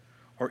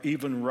or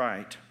even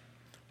right,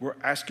 we're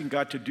asking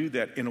God to do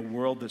that in a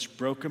world that's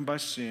broken by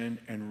sin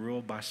and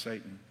ruled by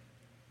Satan.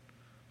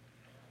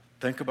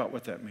 Think about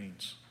what that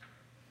means.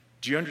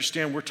 Do you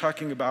understand? We're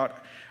talking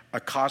about a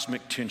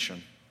cosmic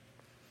tension.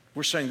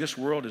 We're saying this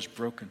world is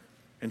broken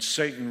and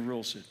Satan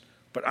rules it,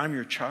 but I'm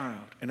your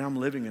child and I'm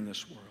living in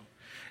this world,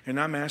 and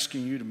I'm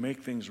asking you to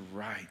make things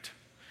right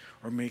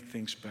or make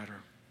things better.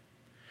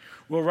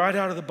 Well, right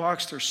out of the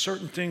box, there's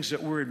certain things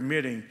that we're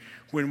admitting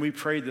when we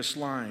pray this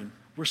line.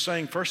 We're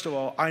saying, first of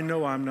all, I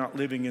know I'm not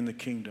living in the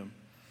kingdom.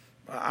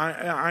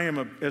 I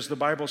am, as the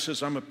Bible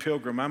says, I'm a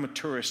pilgrim. I'm a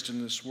tourist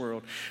in this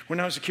world. When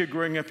I was a kid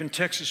growing up in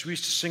Texas, we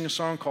used to sing a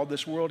song called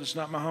This World Is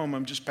Not My Home.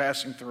 I'm just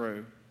passing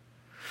through.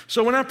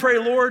 So when I pray,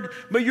 Lord,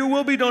 may your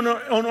will be done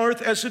on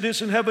earth as it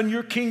is in heaven,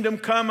 your kingdom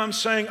come, I'm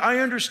saying, I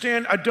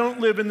understand I don't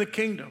live in the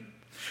kingdom.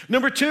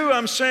 Number two,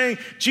 I'm saying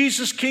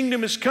Jesus'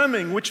 kingdom is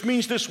coming, which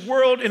means this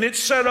world and its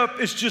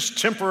setup is just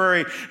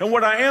temporary. And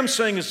what I am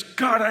saying is,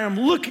 God, I am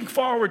looking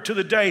forward to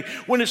the day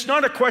when it's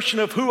not a question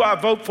of who I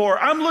vote for.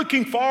 I'm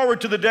looking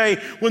forward to the day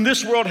when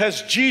this world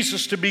has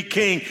Jesus to be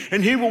king,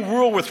 and he will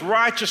rule with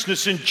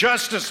righteousness and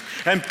justice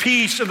and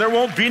peace, and there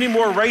won't be any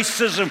more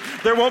racism.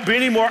 There won't be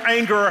any more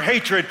anger or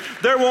hatred.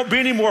 There won't be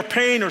any more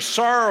pain or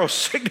sorrow,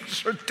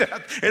 sickness or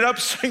death. And I'm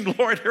saying,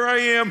 Lord, here I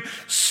am,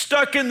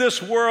 stuck in this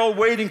world,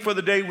 waiting for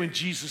the day when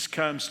Jesus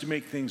comes to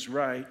make things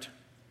right.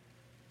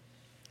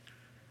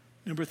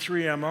 Number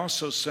three, I'm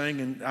also saying,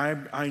 and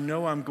I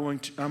know I'm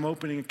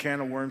opening a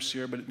can of worms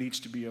here, but it needs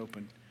to be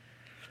opened.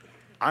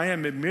 I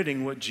am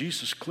admitting what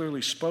Jesus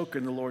clearly spoke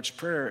in the Lord's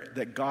Prayer,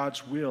 that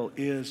God's will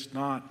is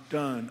not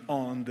done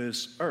on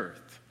this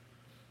earth.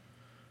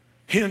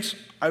 Hence,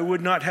 I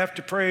would not have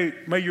to pray,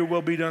 may your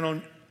will be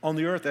done on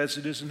the earth as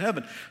it is in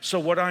heaven. So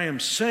what I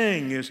am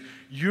saying is,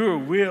 your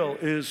will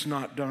is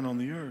not done on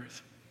the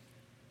earth.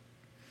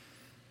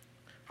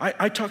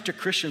 I talk to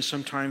Christians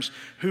sometimes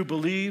who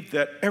believe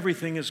that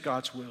everything is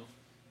God's will.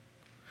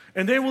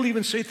 And they will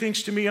even say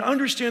things to me, I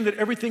understand that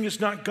everything is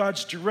not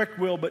God's direct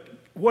will, but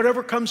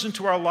whatever comes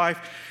into our life,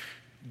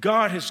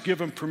 God has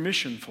given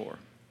permission for.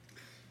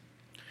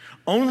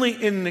 Only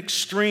in an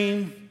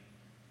extreme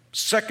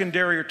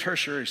secondary or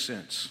tertiary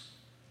sense.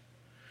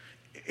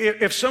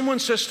 If someone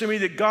says to me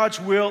that God's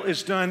will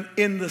is done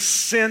in the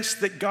sense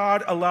that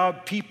God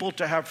allowed people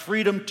to have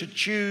freedom to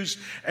choose,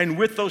 and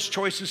with those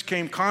choices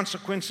came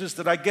consequences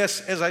that I guess,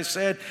 as I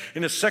said,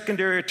 in a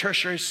secondary or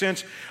tertiary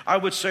sense, I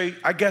would say,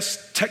 I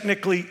guess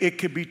technically it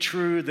could be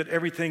true that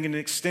everything in an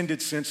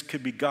extended sense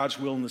could be God's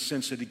will in the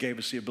sense that he gave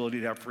us the ability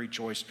to have free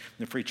choice,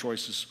 and the free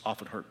choices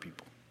often hurt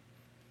people.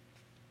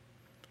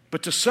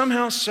 But to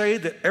somehow say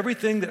that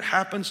everything that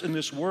happens in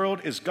this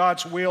world is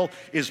God's will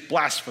is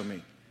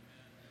blasphemy.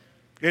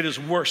 It is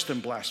worse than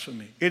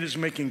blasphemy. It is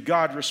making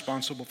God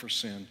responsible for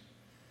sin.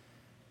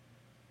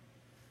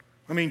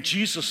 I mean,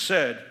 Jesus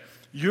said,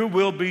 Your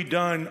will be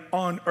done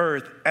on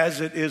earth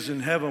as it is in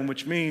heaven,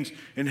 which means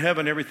in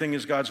heaven everything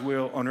is God's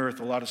will. On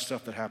earth, a lot of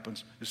stuff that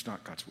happens is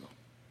not God's will.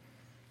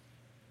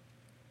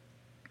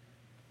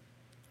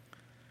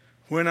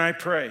 When I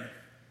pray,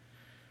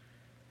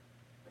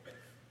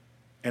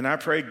 and I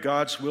pray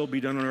God's will be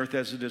done on earth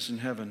as it is in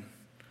heaven,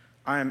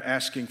 I am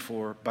asking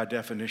for, by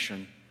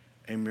definition,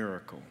 a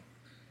miracle.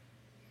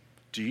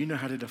 Do you know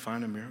how to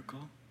define a miracle?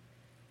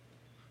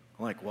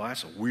 I'm like, well,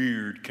 that's a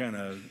weird kind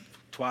of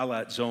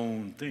Twilight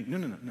Zone thing. No.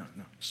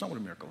 It's not what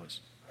a miracle is.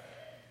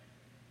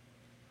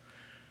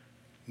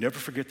 Never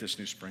forget this,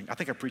 New Spring. I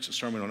think I preached a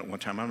sermon on it one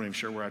time. I'm not even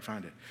sure where I'd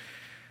find it.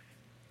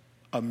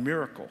 A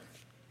miracle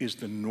is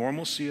the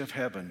normalcy of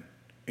heaven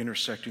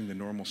intersecting the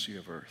normalcy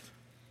of earth.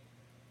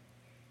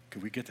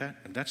 Can we get that?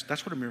 And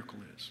that's what a miracle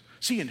is.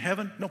 See, in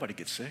heaven, nobody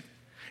gets sick.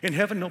 In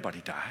heaven,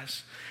 nobody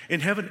dies. In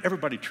heaven,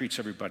 everybody treats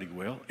everybody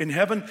well. In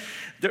heaven,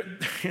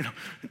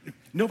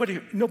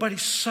 nobody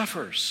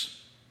suffers.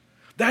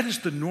 That is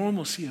the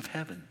normalcy of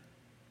heaven.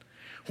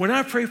 When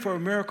I pray for a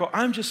miracle,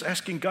 I'm just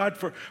asking God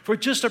for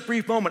just a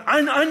brief moment.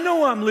 I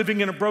know I'm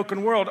living in a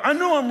broken world. I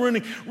know I'm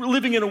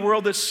living in a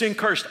world that's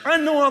sin-cursed. I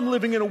know I'm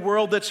living in a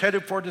world that's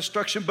headed for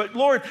destruction. But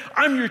Lord,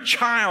 I'm your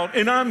child,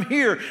 and I'm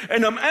here,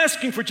 and I'm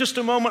asking for just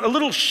a moment, a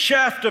little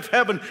shaft of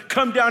heaven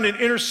come down and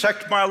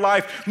intersect my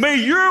life. May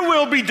your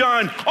will be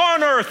done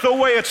on earth the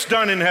way it's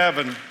done in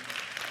heaven.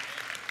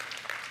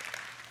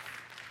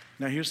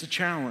 Now here's the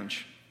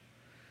challenge.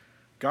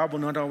 God will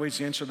not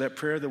always answer that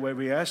prayer the way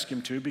we ask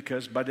him to,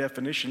 because by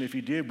definition, if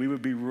he did, we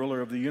would be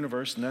ruler of the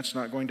universe, and that's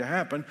not going to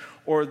happen.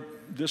 Or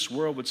this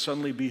world would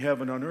suddenly be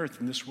heaven on earth,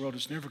 and this world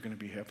is never going to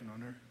be heaven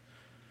on earth.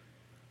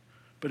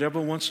 But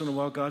every once in a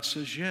while, God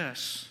says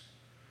yes.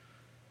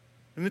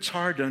 And it's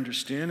hard to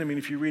understand. I mean,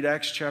 if you read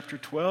Acts chapter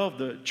 12,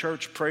 the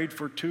church prayed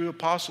for 2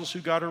 apostles who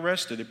got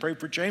arrested. They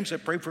prayed for James, they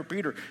prayed for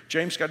Peter.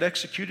 James got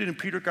executed and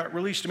Peter got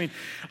released. I mean,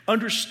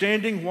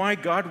 understanding why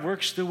God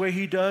works the way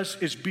he does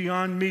is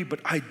beyond me,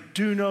 but I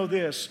do know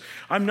this.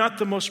 I'm not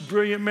the most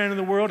brilliant man in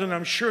the world, and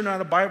I'm sure not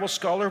a Bible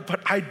scholar,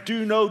 but I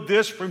do know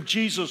this from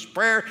Jesus'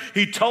 prayer.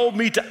 He told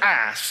me to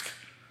ask.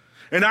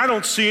 And I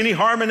don't see any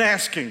harm in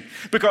asking,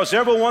 because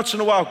every once in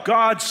a while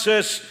God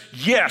says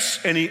yes,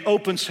 and he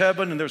opens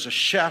heaven and there's a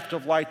shaft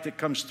of light that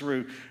comes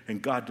through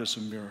and God does a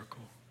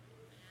miracle.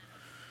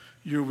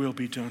 Your will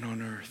be done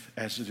on earth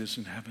as it is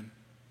in heaven.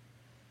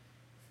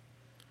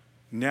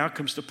 Now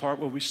comes the part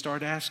where we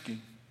start asking.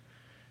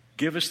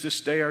 Give us this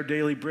day our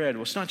daily bread.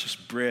 Well, it's not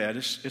just bread,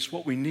 it's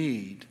what we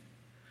need.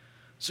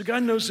 So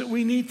God knows that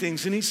we need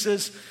things, and he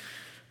says,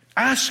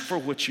 ask for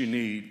what you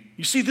need.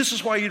 You see, this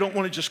is why you don't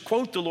want to just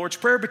quote the Lord's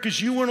Prayer, because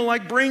you want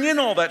to bring in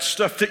all that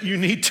stuff that you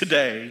need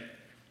today.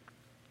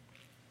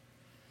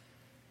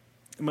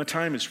 And my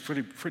time is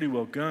pretty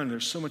well gone.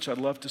 There's so much I'd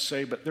love to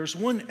say, but there's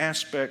one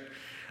aspect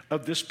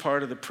of this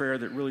part of the prayer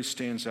that really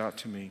stands out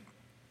to me.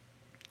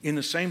 In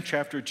the same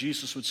chapter,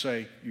 Jesus would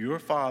say, your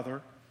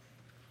Father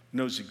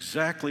knows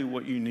exactly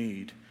what you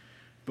need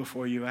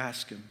before you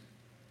ask him.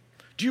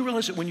 Do you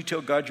realize that when you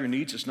tell God your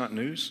needs, it's not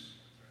news?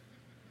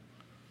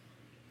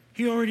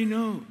 He already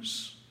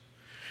knows.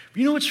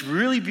 You know what's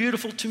really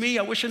beautiful to me?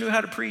 I wish I knew how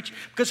to preach,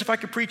 because if I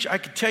could preach, I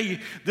could tell you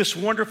this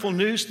wonderful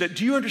news that,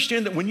 do you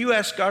understand that when you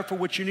ask God for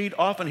what you need,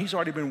 often he's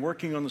already been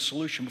working on the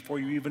solution before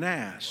you even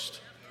asked.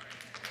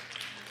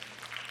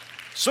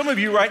 Some of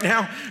you right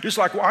now, it's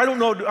like, well, I don't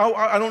know,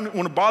 I don't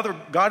want to bother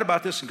God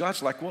about this. And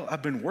God's like, well,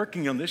 I've been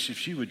working on this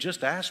if you would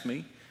just ask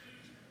me.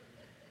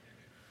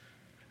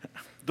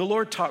 The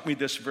Lord taught me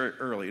this very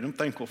early, and I'm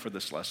thankful for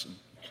this lesson.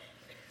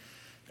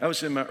 I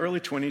was in my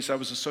early 20s. I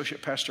was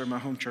associate pastor of my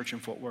home church in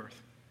Fort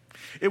Worth.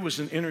 It was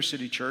an inner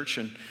city church,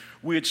 and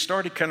we had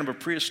started kind of a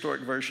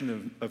prehistoric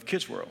version of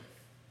Kids World.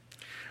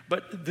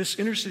 But this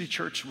inner city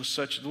church was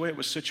such, the way it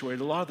was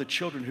situated, a lot of the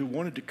children who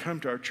wanted to come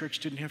to our church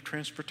didn't have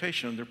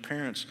transportation, and their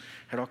parents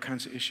had all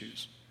kinds of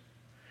issues.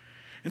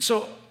 And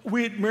so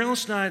Marilyn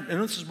and I,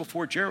 and this is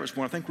before Jared was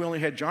born, I think we only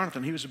had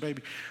Jonathan, he was a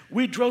baby.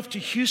 We drove to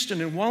Houston,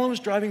 and while I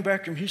was driving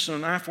back from Houston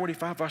on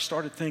I-45, I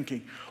started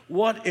thinking,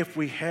 what if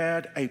we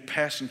had a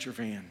passenger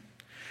van?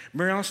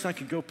 Marilyn and I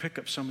could go pick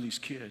up some of these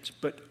kids,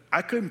 but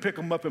I couldn't pick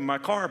them up in my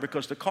car,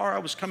 because the car I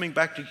was coming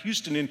back to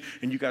Houston in,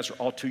 and you guys are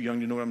all too young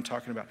to know what I'm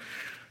talking about.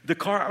 The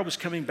car I was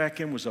coming back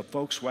in was a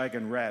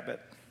Volkswagen Rabbit.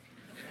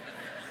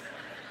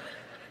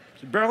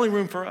 Barely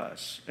room for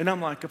us. And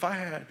I'm like, if I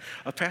had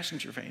a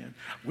passenger van,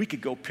 we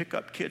could go pick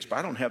up kids, but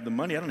I don't have the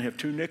money. I don't have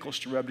 2 nickels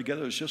to rub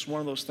together. It was just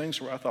one of those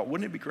things where I thought,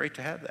 wouldn't it be great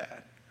to have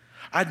that?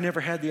 I'd never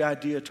had the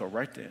idea till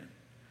right then.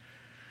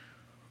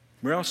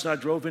 Marilyn and I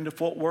drove into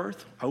Fort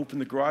Worth. I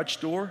opened the garage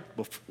door.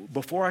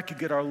 Before I could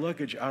get our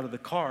luggage out of the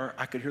car,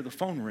 I could hear the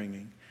phone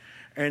ringing.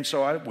 And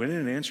so I went in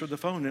and answered the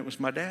phone, and it was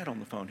my dad on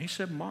the phone. He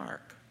said,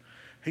 Mark.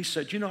 He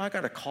said, I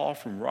got a call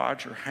from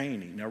Roger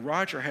Haney. Now,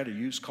 Roger had a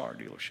used car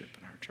dealership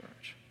in our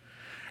church.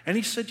 And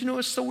he said,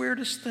 it's the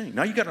weirdest thing.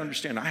 Now, you got to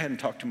understand, I hadn't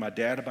talked to my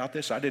dad about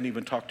this. I didn't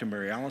even talk to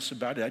Mary Alice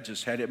about it. I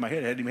just had it in my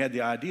head. I hadn't even had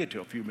the idea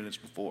till a few minutes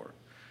before.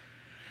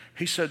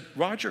 He said,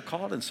 Roger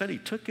called and said he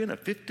took in a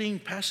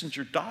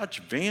 15-passenger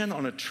Dodge van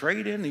on a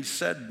trade-in. He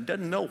said,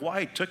 doesn't know why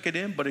he took it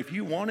in, but if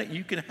you want it,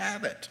 you can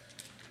have it.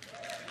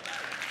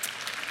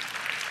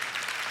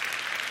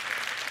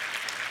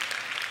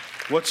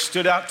 What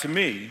stood out to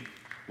me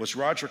was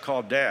Roger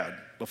called Dad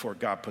before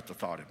God put the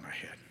thought in my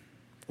head.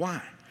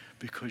 Why?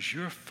 Because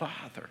your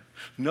Father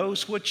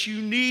knows what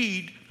you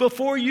need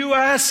before you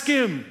ask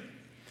Him.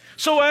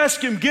 So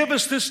ask Him, give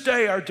us this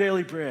day our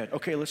daily bread.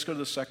 Okay, let's go to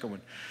the second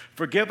one.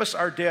 Forgive us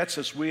our debts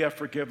as we have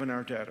forgiven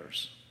our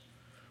debtors.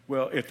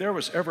 Well, if there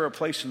was ever a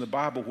place in the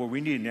Bible where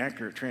we need an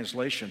accurate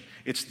translation,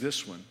 it's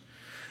this one.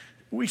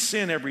 We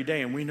sin every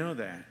day, and we know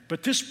that.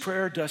 But this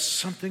prayer does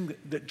something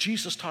that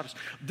Jesus taught us.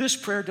 This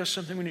prayer does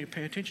something we need to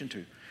pay attention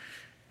to.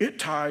 It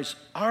ties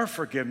our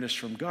forgiveness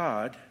from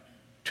God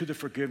to the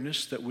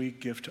forgiveness that we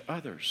give to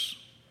others.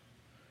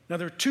 Now,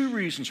 there are two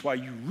reasons why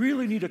you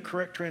really need a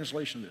correct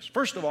translation of this.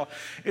 First of all,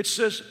 it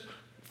says,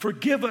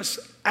 forgive us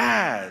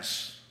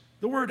as.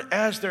 The word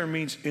as there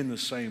means in the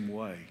same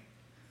way.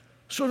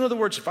 So in other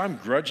words, if I'm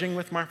grudging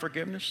with my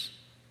forgiveness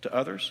to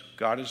others,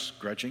 God is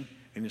grudging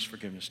in His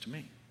forgiveness to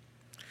me.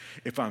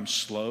 If I'm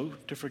slow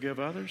to forgive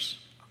others,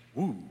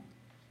 God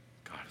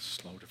is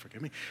slow to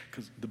forgive me.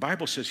 Because the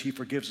Bible says He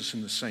forgives us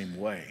in the same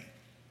way.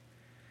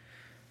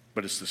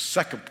 But it's the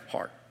second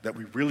part that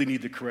we really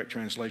need the correct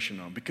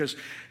translation on. Because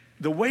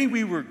the way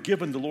we were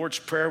given the Lord's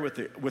Prayer with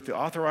the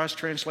authorized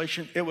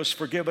translation, it was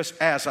forgive us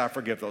as I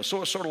forgive those.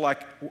 So it's sort of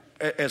like,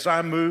 as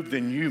I move,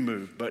 then you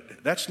move.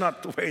 But that's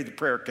not the way the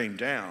prayer came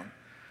down.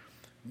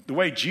 The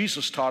way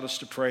Jesus taught us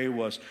to pray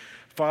was,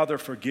 Father,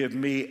 forgive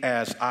me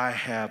as I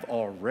have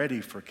already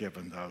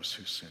forgiven those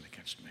who sin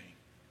against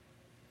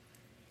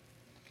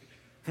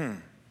me.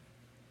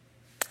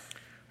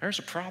 There's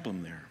a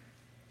problem there.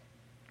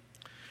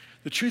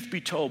 The truth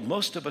be told,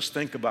 most of us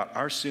think about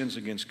our sins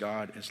against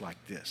God as like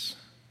this.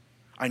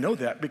 I know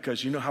that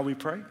because you know how we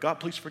pray? God,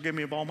 please forgive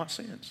me of all my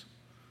sins.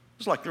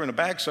 It's like they're in a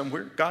bag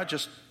somewhere. God,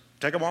 just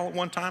take them all at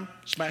one time,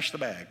 smash the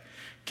bag.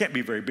 Can't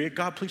be very big.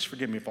 God, please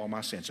forgive me of all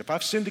my sins. If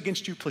I've sinned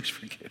against you, please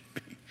forgive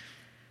me.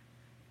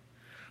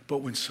 But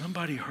when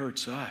somebody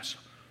hurts us,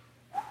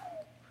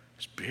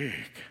 it's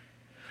big.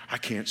 I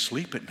can't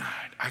sleep at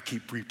night. I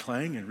keep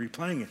replaying and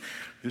replaying it.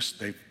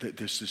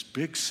 There's this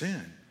big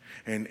sin.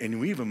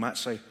 And we even might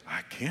say,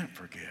 I can't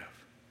forgive.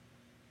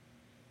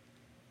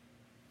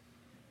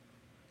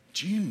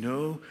 Do you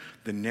know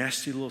the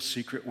nasty little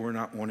secret we're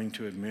not wanting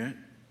to admit?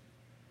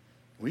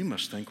 We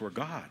must think we're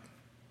God.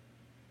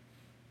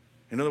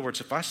 In other words,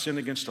 if I sin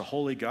against a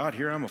holy God,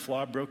 here I'm a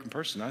flawed, broken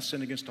person. I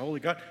sin against a holy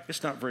God,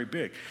 it's not very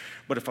big.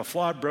 But if a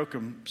flawed,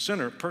 broken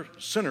sinner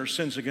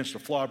sins against a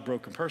flawed,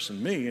 broken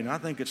person, me, and I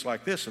think it's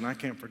like this and I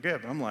can't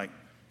forgive, I'm like,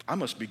 I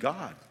must be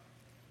God.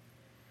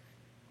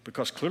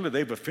 Because clearly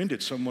they've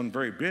offended someone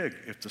very big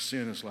if the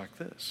sin is like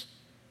this.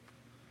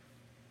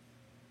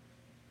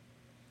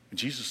 And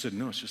Jesus said,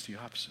 no, it's just the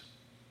opposite.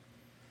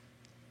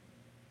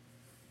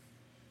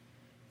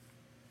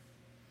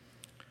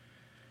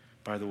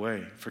 By the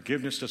way,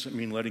 forgiveness doesn't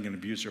mean letting an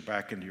abuser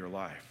back into your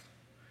life.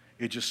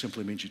 It just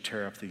simply means you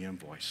tear up the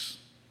invoice.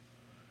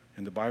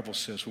 And the Bible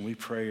says when we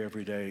pray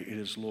every day, it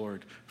is,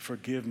 Lord,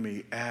 forgive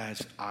me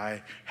as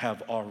I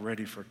have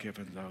already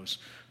forgiven those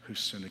who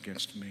sin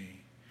against me.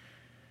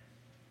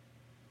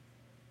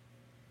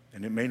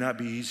 And it may not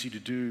be easy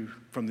to do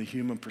from the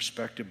human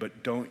perspective,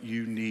 but don't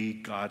you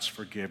need God's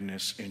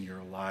forgiveness in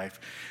your life?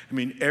 I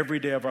mean, every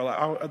day of our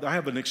life, I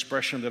have an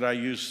expression that I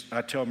use,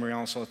 I tell Mary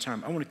Alice all the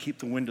time, I want to keep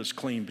the windows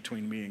clean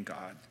between me and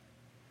God.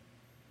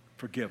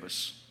 Forgive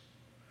us.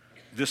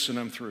 This and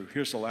I'm through.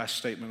 Here's the last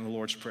statement in the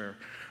Lord's Prayer.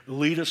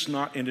 Lead us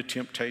not into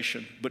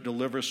temptation, but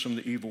deliver us from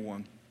the evil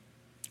one.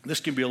 This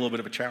can be a little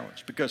bit of a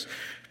challenge because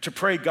to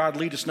pray, God,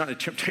 lead us not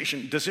into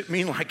temptation, does it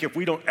mean like if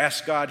we don't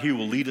ask God, He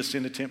will lead us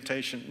into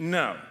temptation?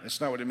 No, that's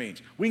not what it means.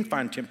 We can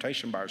find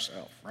temptation by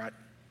ourselves, right?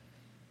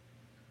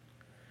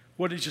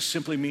 What it just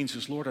simply means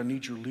is, Lord, I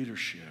need your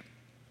leadership.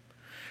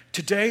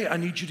 Today, I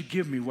need you to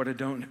give me what I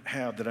don't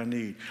have that I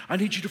need. I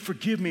need you to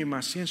forgive me of my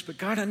sins, but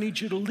God, I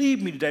need you to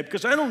lead me today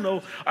because I don't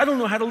know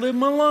how to live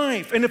my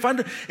life. And if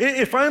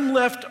I'm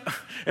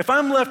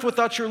left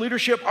without your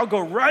leadership, I'll go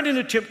right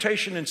into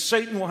temptation and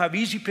Satan will have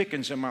easy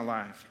pickings in my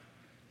life.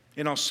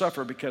 And I'll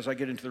suffer because I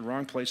get into the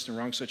wrong place, the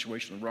wrong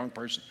situation, the wrong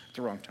person at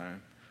the wrong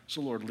time.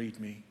 So Lord,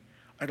 lead me.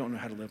 I don't know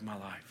how to live my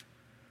life.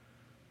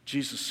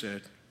 Jesus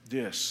said,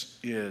 this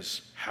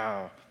is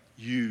how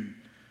you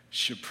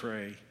should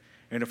pray.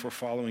 And if we're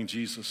following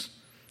Jesus,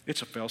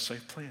 it's a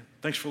fail-safe plan.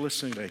 Thanks for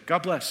listening today.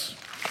 God bless.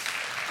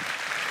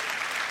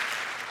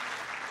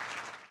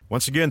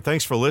 Once again,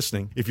 thanks for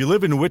listening. If you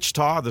live in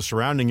Wichita, the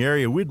surrounding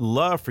area, we'd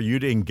love for you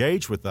to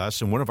engage with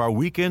us in one of our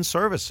weekend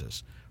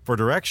services. For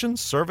directions,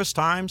 service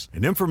times,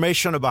 and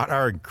information about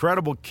our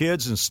incredible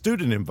kids and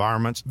student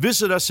environments,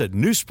 visit us at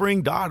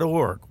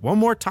newspring.org. One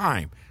more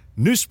time,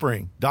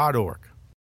 newspring.org.